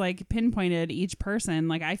always like pinpointed each person.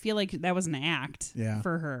 Like I feel like that was an act Yeah.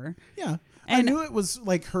 for her. Yeah. I knew it was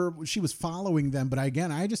like she was following them, but I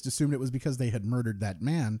just assumed it was because they had murdered that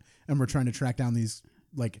man and were trying to track down these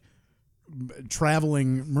like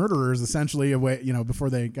traveling murderers essentially away, before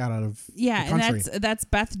they got out of the country. And that's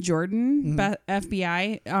Beth Jordan,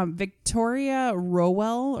 FBI. Victoria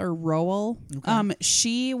Rowell. Okay.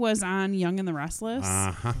 She was on Young and the Restless,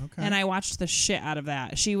 Okay. and I watched the shit out of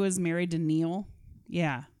that. She was married to Neil.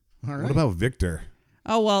 Yeah. All right. What about Victor?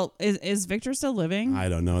 Oh well, is Victor still living? I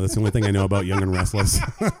don't know. That's the only thing I know about Young and Restless.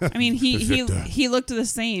 I mean, he looked the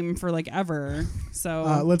same for like ever.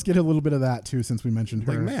 So let's get a little bit of that too, since we mentioned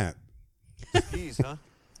her. Like Matt. Keys, huh?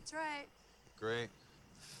 That's right. Great.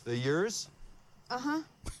 They're yours? Uh-huh.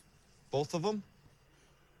 Both of them?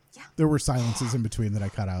 There were silences in between that I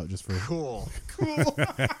cut out just for Cool.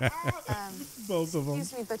 both of them.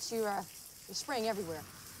 Excuse me, but you're spraying everywhere.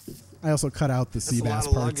 I also cut out the sea bass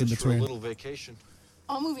parts in For a between. little vacation.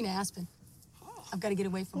 Oh, I'm moving to Aspen. I've got to get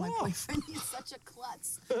away from my boyfriend. He's such a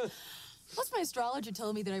klutz. Plus, my astrologer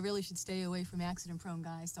told me that I really should stay away from accident-prone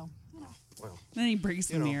guys, so, Well, then he breaks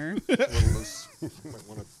the mirror. a little loose. Might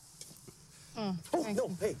want to. Oh, no,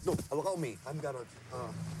 hey, no, allow me. I've got a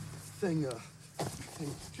thing.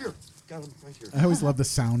 Here, got him right here. I always love the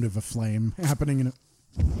sound of a flame happening in a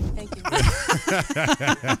Thank you.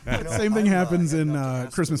 Same thing happens in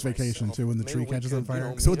Christmas Vacation too, when the tree catches on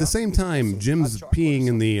fire. So at the same time, Jim's peeing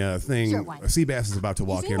in the thing. Seabass is about to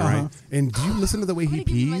walk in, right? And do you listen to the way he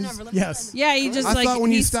pees? Yes. Yeah, he just I thought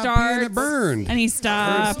when he you stopped peeing, it burned. and he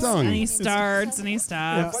stops, stung. and he starts, and he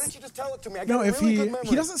stops. Why don't you just tell it to me? I got No, a if really good memory.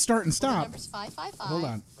 he doesn't start and stop. Numbers 555. Hold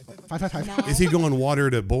on. 555. Is he going water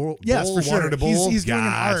to bowl? Yes, for sure. Water to bowl? He's doing an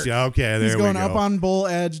arc. Gotcha. Okay, there we go. He's going up on bowl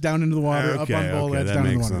edge, down into the water, up on bowl edge, that down into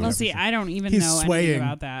the makes water. sense. Well, see, I don't even He's know swaying. anything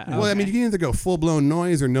about that. Well, I mean, you can either go full blown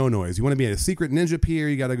noise or no noise. You want to be a secret ninja pee, or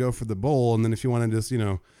you got to go for the bowl. And then if you want to just,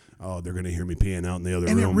 they're going to hear me peeing out in the other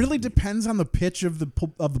room. And it really depends on the pitch of the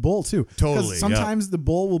bowl too. 'Cause Totally, sometimes the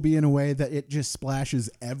bowl will be in a way that it just splashes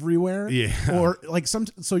everywhere. Yeah. Or like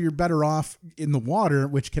so you're better off in the water,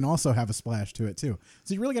 which can also have a splash to it too.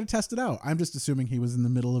 So you really got to test it out. I'm just assuming he was in the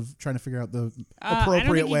middle of trying to figure out the appropriate I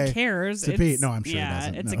don't think way he cares. to pee. No, I'm sure he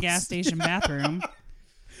doesn't. It's No. a gas station bathroom.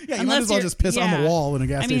 Yeah, you might as well just piss on the wall in a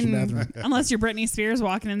gas station bathroom. Unless you're Britney Spears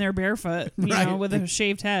walking in there barefoot, with a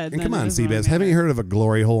shaved head. And then come it on, doesn't really Seabass. Haven't you heard of a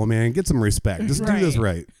glory hole, man? Get some respect. Just do this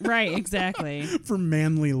right. Right, exactly. For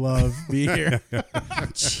manly love, be here.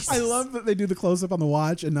 I love that they do the close up on the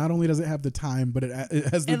watch, and not only does it have the time, but it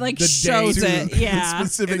has the, like the shows day, it, yeah. the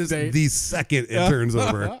specific And it's date. the second it turns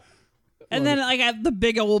over. And then I got the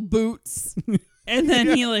big old boots. And then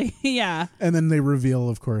And then they reveal,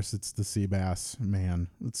 of course, it's the sea bass man.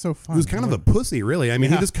 It's so fun. Who's kind of a pussy, really. I mean,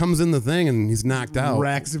 he just comes in the thing and he's knocked out.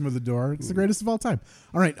 Racks him with the door. It's the greatest of all time.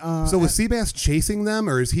 All right. So was Seabass chasing them,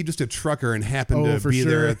 or is he just a trucker and happened to be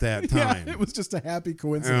there at that time? Yeah, it was just a happy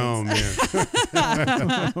coincidence. Oh,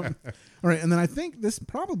 man. All right. And then I think this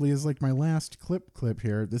probably is like my last clip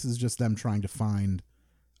here. This is just them trying to find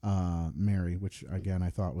Mary, which, again, I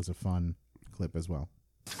thought was a fun clip as well.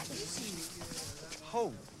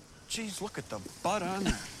 Oh, geez, look at the butt on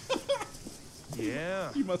that.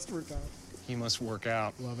 Yeah. He must work out. He must work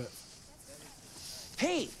out. Love it.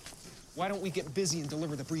 Hey, why don't we get busy and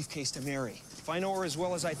deliver the briefcase to Mary? If I know her as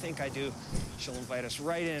well as I think I do, she'll invite us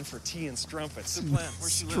right in for tea and strumpets. Good plan.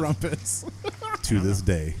 Where's she live? Strumpets. To this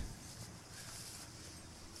day.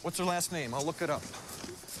 What's her last name? I'll look it up.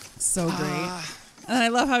 So great. And I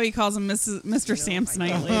love how he calls him Mr.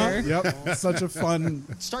 Samsonite later. Yep. Such a fun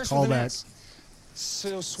Starts with an callback. S.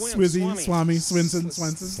 So Swizzy, Swami, Swinson,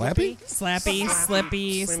 Swenson. Slappy? Slappy,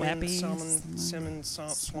 Slippy, Slappy.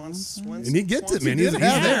 Simmons, And he gets it, man. He's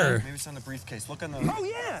Yeah. there. Maybe it's on the briefcase. Look on the. Oh,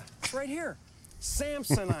 yeah. It's right here.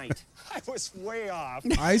 Samsonite. I was way off.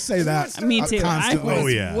 I say that Me too.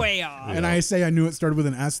 constantly. I was way off. And I say I knew it started with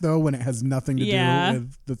an S, though, when it has nothing to Yeah. do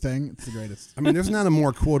with the thing. It's the greatest. I mean, there's not a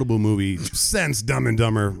more quotable movie since Dumb and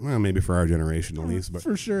Dumber. Well, maybe for our generation at least. But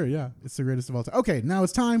For sure, yeah. It's the greatest of all time. Okay, now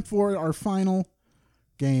it's time for our final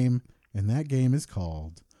game, and that game is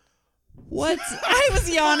called... What? I was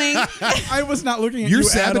yawning. I was not looking at You're you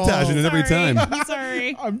at all. sabotaging it every time. I'm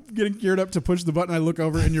sorry. I'm getting geared up to push the button. I look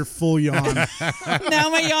over, and you're full yawn. Now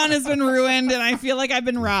my yawn has been ruined, and I feel like I've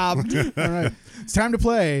been robbed. All right. It's time to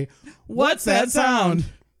play What's That Sound?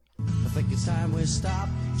 I think it's time we stop,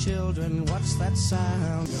 children. What's that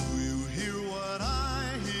sound? Do you hear what I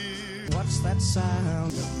hear? What's that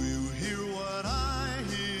sound? Do you hear what I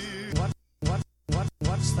hear?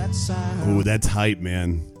 What's that sound? Ooh, that's hype,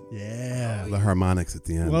 man. Yeah. The harmonics at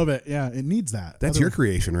the end. Love it. Yeah, it needs that. That's your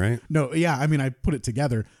creation, right? No, yeah. I mean, I put it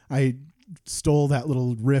together. I stole that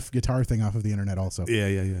little riff guitar thing off of the internet also.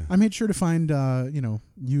 Yeah. I made sure to find,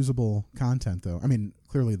 usable content, though. I mean,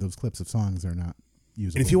 clearly those clips of songs are not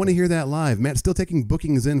usable. And if you want to hear that live, Matt's still taking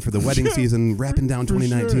bookings in for the wedding season, wrapping down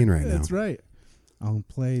 2019 right now. That's right. I'll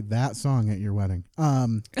play that song at your wedding.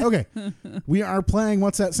 Okay. We are playing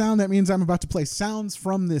What's That Sound? That means I'm about to play sounds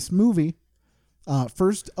from this movie.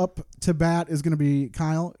 First up to bat is going to be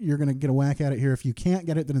Kyle. You're going to get a whack at it here. If you can't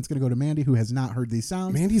get it, then it's going to go to Mandy, who has not heard these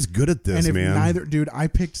sounds. Mandy's good at this, and if man. Dude, I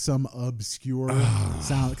picked some obscure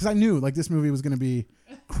sound because I knew like this movie was going to be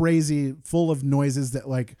crazy, full of noises that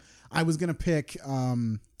like I was going to pick.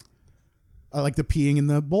 Like the peeing in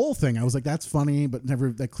the bowl thing. I was like, that's funny, but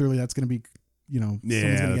never. That clearly that's going to be. Someone's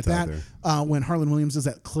gonna get that. When Harlan Williams does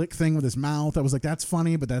that click thing with his mouth, I was like, that's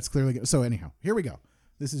funny, but that's clearly good. So anyhow, here we go.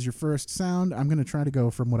 This is your first sound. I'm going to try to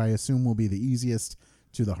go from what I assume will be the easiest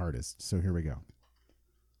to the hardest. So here we go.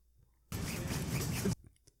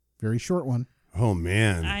 Very short one. Oh,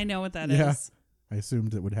 man. I know what that is. I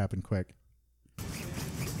assumed it would happen quick.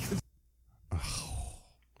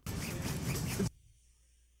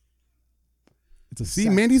 See,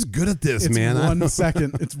 Mandy's good at this, it's man. 1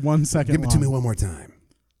 second. It's 1 second. Give it to me one more time.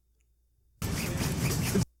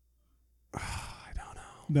 I don't know.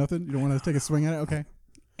 Nothing? You don't want to take a swing at it? Okay.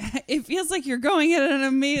 It feels like you're going at an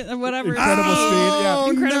amazing, whatever. Incredible speed. Yeah.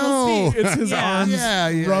 Incredible speed. It's his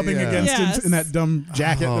arms rubbing against him in that dumb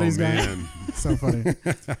jacket that he's got. So funny.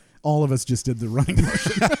 All of us just did the running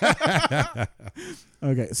motion.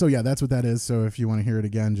 Okay, so yeah, that's what that is. So if you want to hear it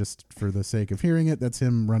again, just for the sake of hearing it, that's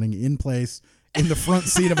him running in place in the front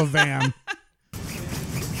seat of a van.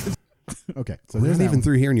 Okay, so we're there's not that even one.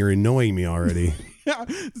 through here, and you're annoying me already. Yeah,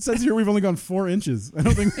 it says here we've only gone 4 inches. I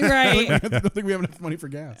don't think Right. I don't think we have enough money for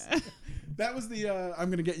gas. That was the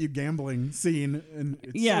I'm gonna get you gambling scene, and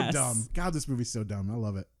it's so dumb. God, this movie's so dumb. I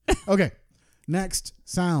love it. Okay, next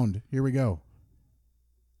sound. Here we go.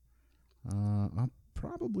 I'll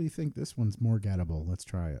probably think this one's more gettable. Let's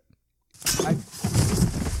try it.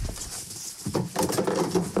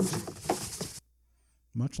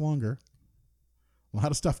 Much longer. A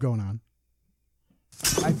lot of stuff going on.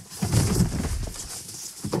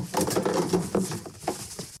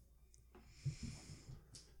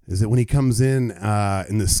 Is it when he comes in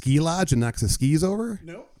the ski lodge and knocks the skis over?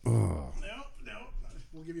 Nope. Oh. No.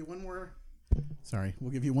 We'll give you one more. Sorry.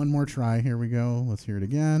 We'll give you one more try. Here we go. Let's hear it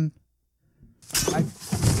again.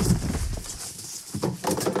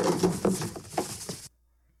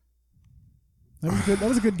 That was good. That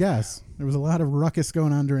was a good guess. There was a lot of ruckus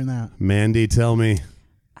going on during that. Mandy, tell me.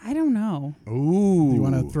 I don't know. Ooh. Do you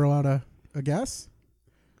want to throw out a guess?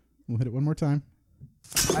 We'll hit it one more time.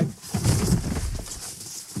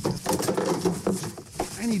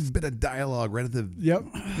 I need bit of dialogue right at the. Yep.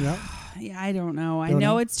 Yeah, I don't know. I Don't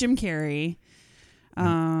know know? it's Jim Carrey.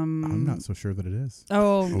 I'm not so sure that it is.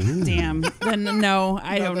 Oh, Ooh. damn. Then no,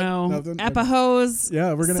 I don't know. nothing. Epihose.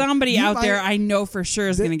 Yeah, we're gonna. Somebody you out there might- I know for sure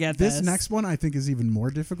is going to get this. This next one I think is even more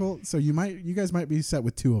difficult. So you guys might be set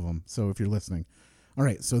with 2 of them. So if you're listening, all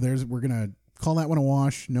right. So we're gonna call that one a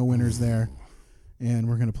wash. No winners there, and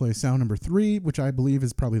we're gonna play sound number 3, which I believe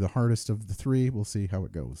is probably the hardest of the 3. We'll see how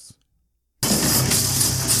it goes.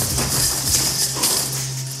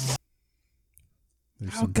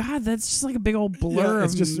 Oh God, that's just like a big old blur Yeah,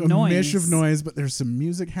 it's of just a noise. mish of noise, but there's some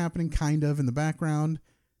music happening kind of in the background.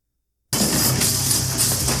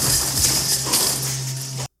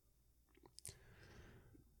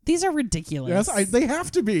 These are ridiculous. Yes, they have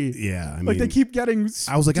to be. Yeah, I like they mean, keep getting.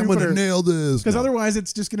 I was like, I'm gonna nail this because No. otherwise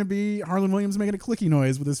it's just gonna be Harlan Williams making a clicky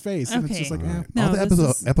noise with his face, and it's just like, All eh.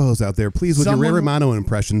 the epihos out there, please, with your Ray Romano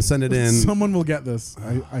impression, send it in. Someone will get this.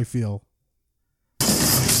 I feel.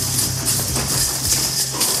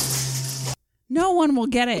 No one will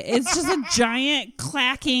get it. It's just a giant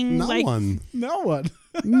clacking. No like, one. No one.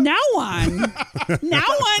 No one. No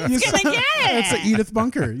one's gonna get it. It's Edith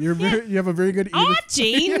Bunker. You have a very good Edith.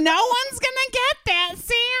 Archie, no one's gonna get that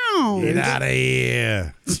sound. Get out of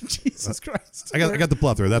here. Jesus Christ. I got the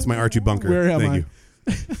plethora. That's my Archie Bunker. Where am Thank I? you.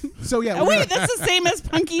 So yeah. Oh, wait, that's the same as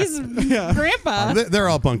Punky's grandpa. They're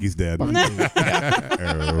all Punky's dead.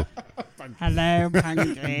 Oh. Hello,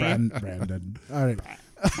 Punky. Brandon. All right.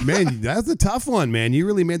 Man, that's a tough one, man. You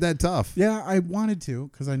really made that tough. Yeah, I wanted to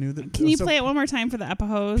because I knew that. Can you play it one more time for the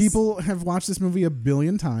epihose? People have watched this movie 1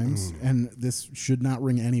 billion times, and this should not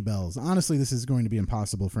ring any bells. Honestly, this is going to be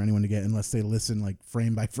impossible for anyone to get unless they listen like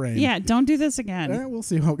frame by frame. Yeah, don't do this again. We'll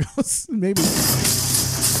see how it goes. Maybe.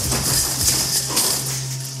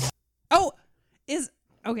 Oh,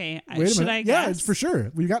 okay. Wait a Should minute. I Yeah, guess? it's for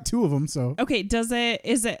sure. We got 2 of them, so. Okay,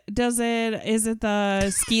 is it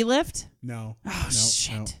the ski lift? No. Oh,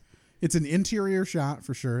 shit. It's an interior shot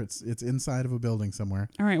for sure. It's inside of a building somewhere.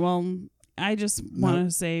 All right. Well, I just want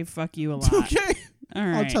to say fuck you a lot. Okay. All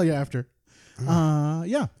right. I'll tell you after.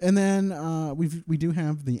 Yeah, and then we do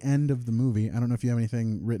have the end of the movie. I don't know if you have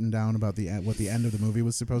anything written down about what the end of the movie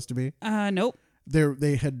was supposed to be. Nope.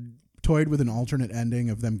 They had toyed with an alternate ending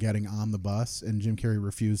of them getting on the bus, and Jim Carrey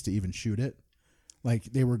refused to even shoot it. Like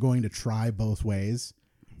they were going to try both ways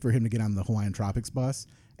for him to get on the Hawaiian Tropics bus,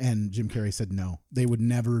 and Jim Carrey said no. They would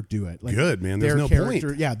never do it. Like, good, man. There's their no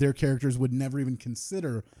point. Yeah, their characters would never even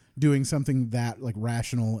consider doing something that like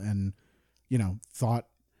rational and thought.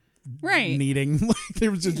 Right. Needing. Like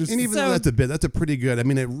there was just and even though that's a pretty good. I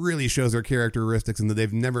mean, it really shows their characteristics and that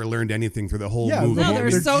they've never learned anything through the whole movie. No,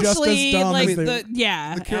 they're socially just as dumb like as they-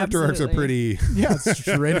 the character arcs are pretty. Yeah,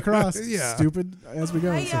 straight across. Yeah. Stupid as we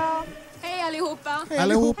go. Hi, so. y'all. Hey, allihopa. Hey,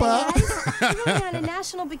 allihopa. We're going on a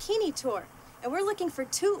national bikini tour, and we're looking for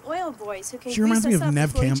 2 oil boys who can She reminds me grease of us up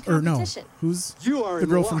Nev before each Campbell. Or no, competition. who's You are the in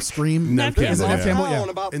girl luck. from Scream? Nev Is it Campbell, Nev yeah. Campbell? Town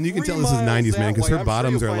Yeah. about And you can 3 tell this is miles 90s, man, because that her way. I'm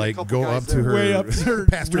bottoms sure are you'll like find a couple go up guys to there. Way her, up to her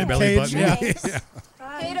past her rib belly cage, button. yeah.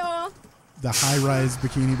 Yeah. Hey, doll. The high-rise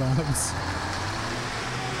bikini bottoms.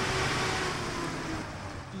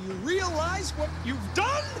 Do you realize what you've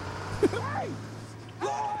done? Lloyd!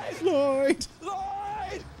 Lloyd!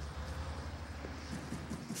 Lloyd!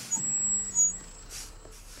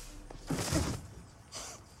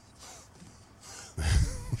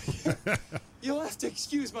 You'll have to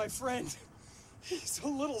excuse my friend. He's a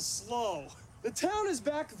little slow. The town is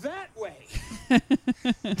back that way.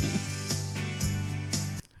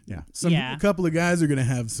 Yeah. A couple of guys are going to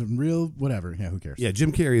have some real whatever. Yeah, who cares? Yeah,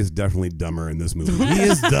 Jim Carrey is definitely dumber in this movie. He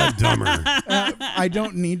is the dumber. I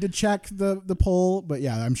don't need to check the poll, but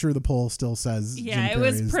yeah, I'm sure the poll still says Yeah, Jim it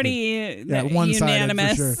was Carrey is pretty one-sided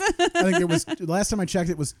unanimous. for sure. I think it was last time I checked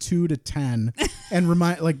it was 2-10,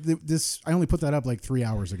 and this I only put that up like 3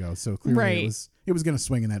 hours ago, so clearly Right. it was going to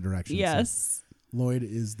swing in that direction. Yes. So Lloyd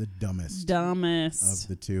is the dumbest Dumbest of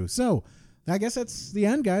the two. So I guess that's the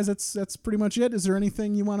end, guys. That's pretty much it. Is there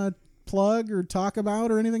anything you want to plug or talk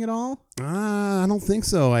about or anything at all? I don't think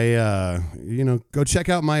so. I go check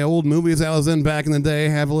out my old movies I was in back in the day.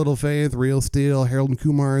 Have a Little Faith, Real Steel, Harold and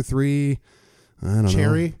Kumar 3. I don't know.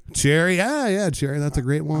 Cherry? Cherry, yeah, Cherry. That's a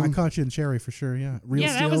great one. I caught you in Cherry for sure. Yeah, Real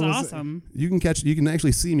Yeah, that Steel was awesome. You can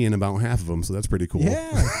actually see me in about half of them, so that's pretty cool. Yeah.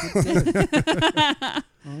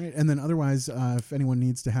 All right, and then otherwise, if anyone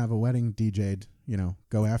needs to have a wedding DJ'd,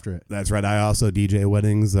 go after it. That's right. I also DJ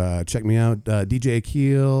weddings. Check me out, DJ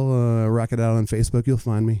Keel. Rock it out on Facebook. You'll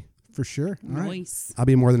find me. For sure. All right. Nice. I'll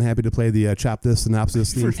be more than happy to play the Chop This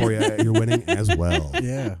Synopsis theme for you at your wedding as well.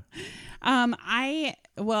 Yeah. I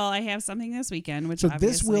have something this weekend, which So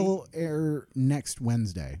obviously, this will air next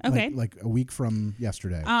Wednesday. Okay. Like a week from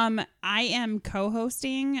yesterday. I am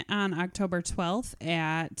co-hosting on October 12th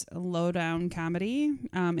at Lowdown Comedy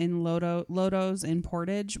in Lodo's in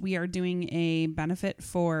Portage. We are doing a benefit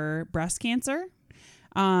for breast cancer.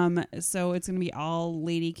 So it's going to be all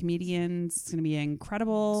lady comedians. It's going to be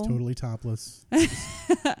incredible. It's totally topless.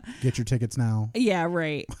 Get your tickets now. Yeah,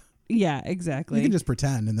 right. Yeah, exactly. You can just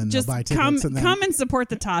pretend and then just they'll buy tickets. come and support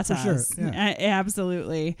the Tatas. For sure, yeah.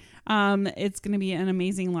 Absolutely. It's going to be an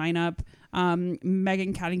amazing lineup.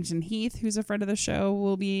 Megan Coddington Heath, who's a friend of the show,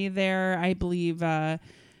 will be there. I believe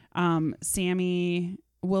Sammy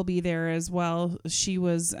will be there as well. She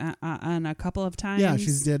was on a couple of times. Yeah,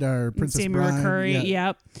 she's did our Princess Sammy Bride. Curry. Yeah.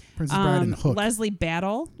 Yep. Princess Bride and Hook. Leslie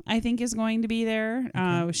Battle, I think, is going to be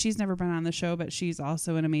there. She's never been on the show, but she's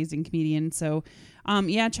also an amazing comedian. So,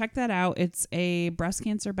 check that out. It's a breast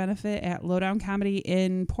cancer benefit at Lowdown Comedy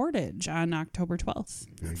in Portage on October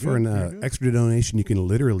 12th. For an extra donation, you can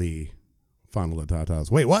literally fondle the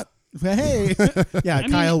Tatas. Wait, what? Hey, yeah,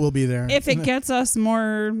 Kyle will be there. If it gets us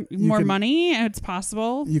more can- money, it's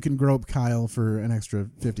possible. You can grope Kyle for an extra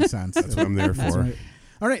 50 cents. That's what I'm there That's for. right.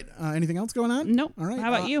 All right. Anything else going on? Nope. All right.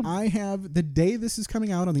 How about you? I have the day this is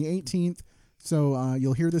coming out on the 18th. So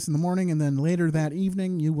you'll hear this in the morning, and then later that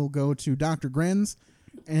evening you will go to Dr. Grin's.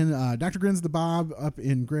 And Dr. Grin's the Bob up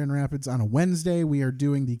in Grand Rapids on a Wednesday. We are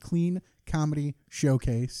doing the Clean Comedy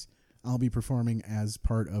Showcase. I'll be performing as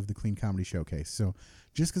part of the Clean Comedy Showcase. So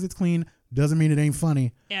just because it's clean doesn't mean it ain't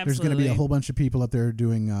funny. Absolutely. There's going to be a whole bunch of people up there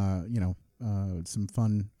doing, some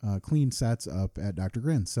fun clean sets up at Dr.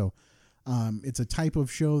 Grin. So it's a type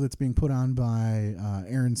of show that's being put on by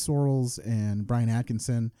Aaron Sorrells and Brian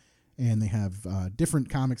Atkinson, and they have different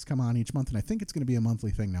comics come on each month, and I think it's going to be a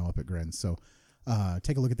monthly thing now up at Grin. So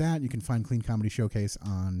take a look at that. You can find Clean Comedy Showcase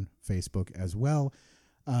on Facebook as well.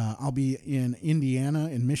 I'll be in Indiana,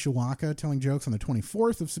 in Mishawaka, telling jokes on the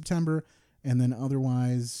 24th of September, And then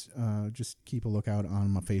otherwise, just keep a lookout on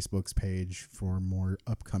my Facebook's page for more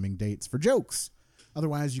upcoming dates for jokes.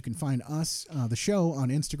 Otherwise, you can find us, the show, on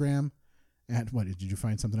Instagram at what? Did you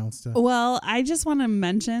find something else? Well, I just want to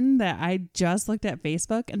mention that I just looked at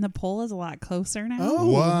Facebook and the poll is a lot closer now.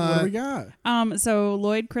 Oh, what do we got? So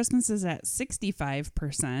Lloyd Christmas is at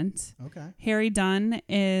 65%. Okay. Harry Dunn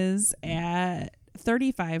is at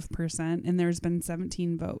 35%, and there's been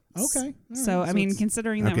 17 votes. Okay. So, I mean,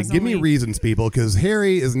 considering that was give me only- reasons, people, because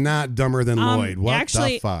Harry is not dumber than Lloyd. What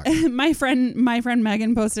actually, the fuck? my friend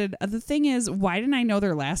Megan posted, the thing is, why didn't I know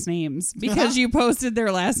their last names? Because you posted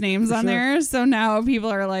their last names on there. So now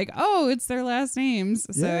people are like, oh, it's their last names.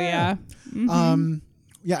 So, yeah. Mm-hmm.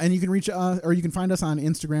 Yeah, and you can reach us, or you can find us on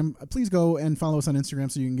Instagram. Please go and follow us on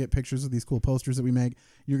Instagram so you can get pictures of these cool posters that we make.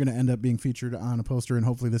 You're going to end up being featured on a poster, and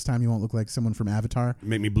hopefully this time you won't look like someone from Avatar.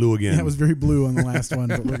 Make me blue again. That was very blue on the last one,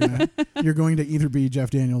 but you're going to either be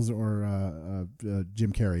Jeff Daniels or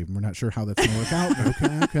Jim Carrey. We're not sure how that's going to work out, but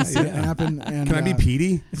okay, can see it happen. And, can I be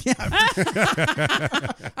Petey? Yeah.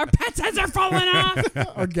 Our pets' heads are falling off.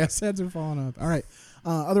 Our guests' heads are falling off. All right.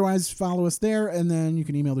 Otherwise, follow us there, and then you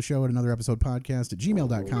can email the show at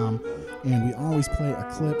anotherepisodepodcast@gmail.com. And we always play a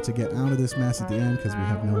clip to get out of this mess at the end because we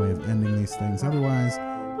have no way of ending these things otherwise.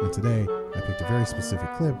 And today, I picked a very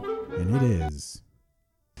specific clip, and it is...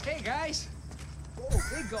 Hey, guys. Oh,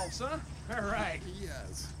 big gulps, huh? All right.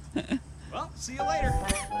 Yes. Well, see you later.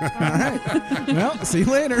 All right. Well, see you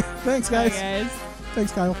later. Thanks, guys. Bye, guys.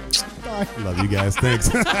 Thanks, Kyle. Bye. Love you guys. Thanks.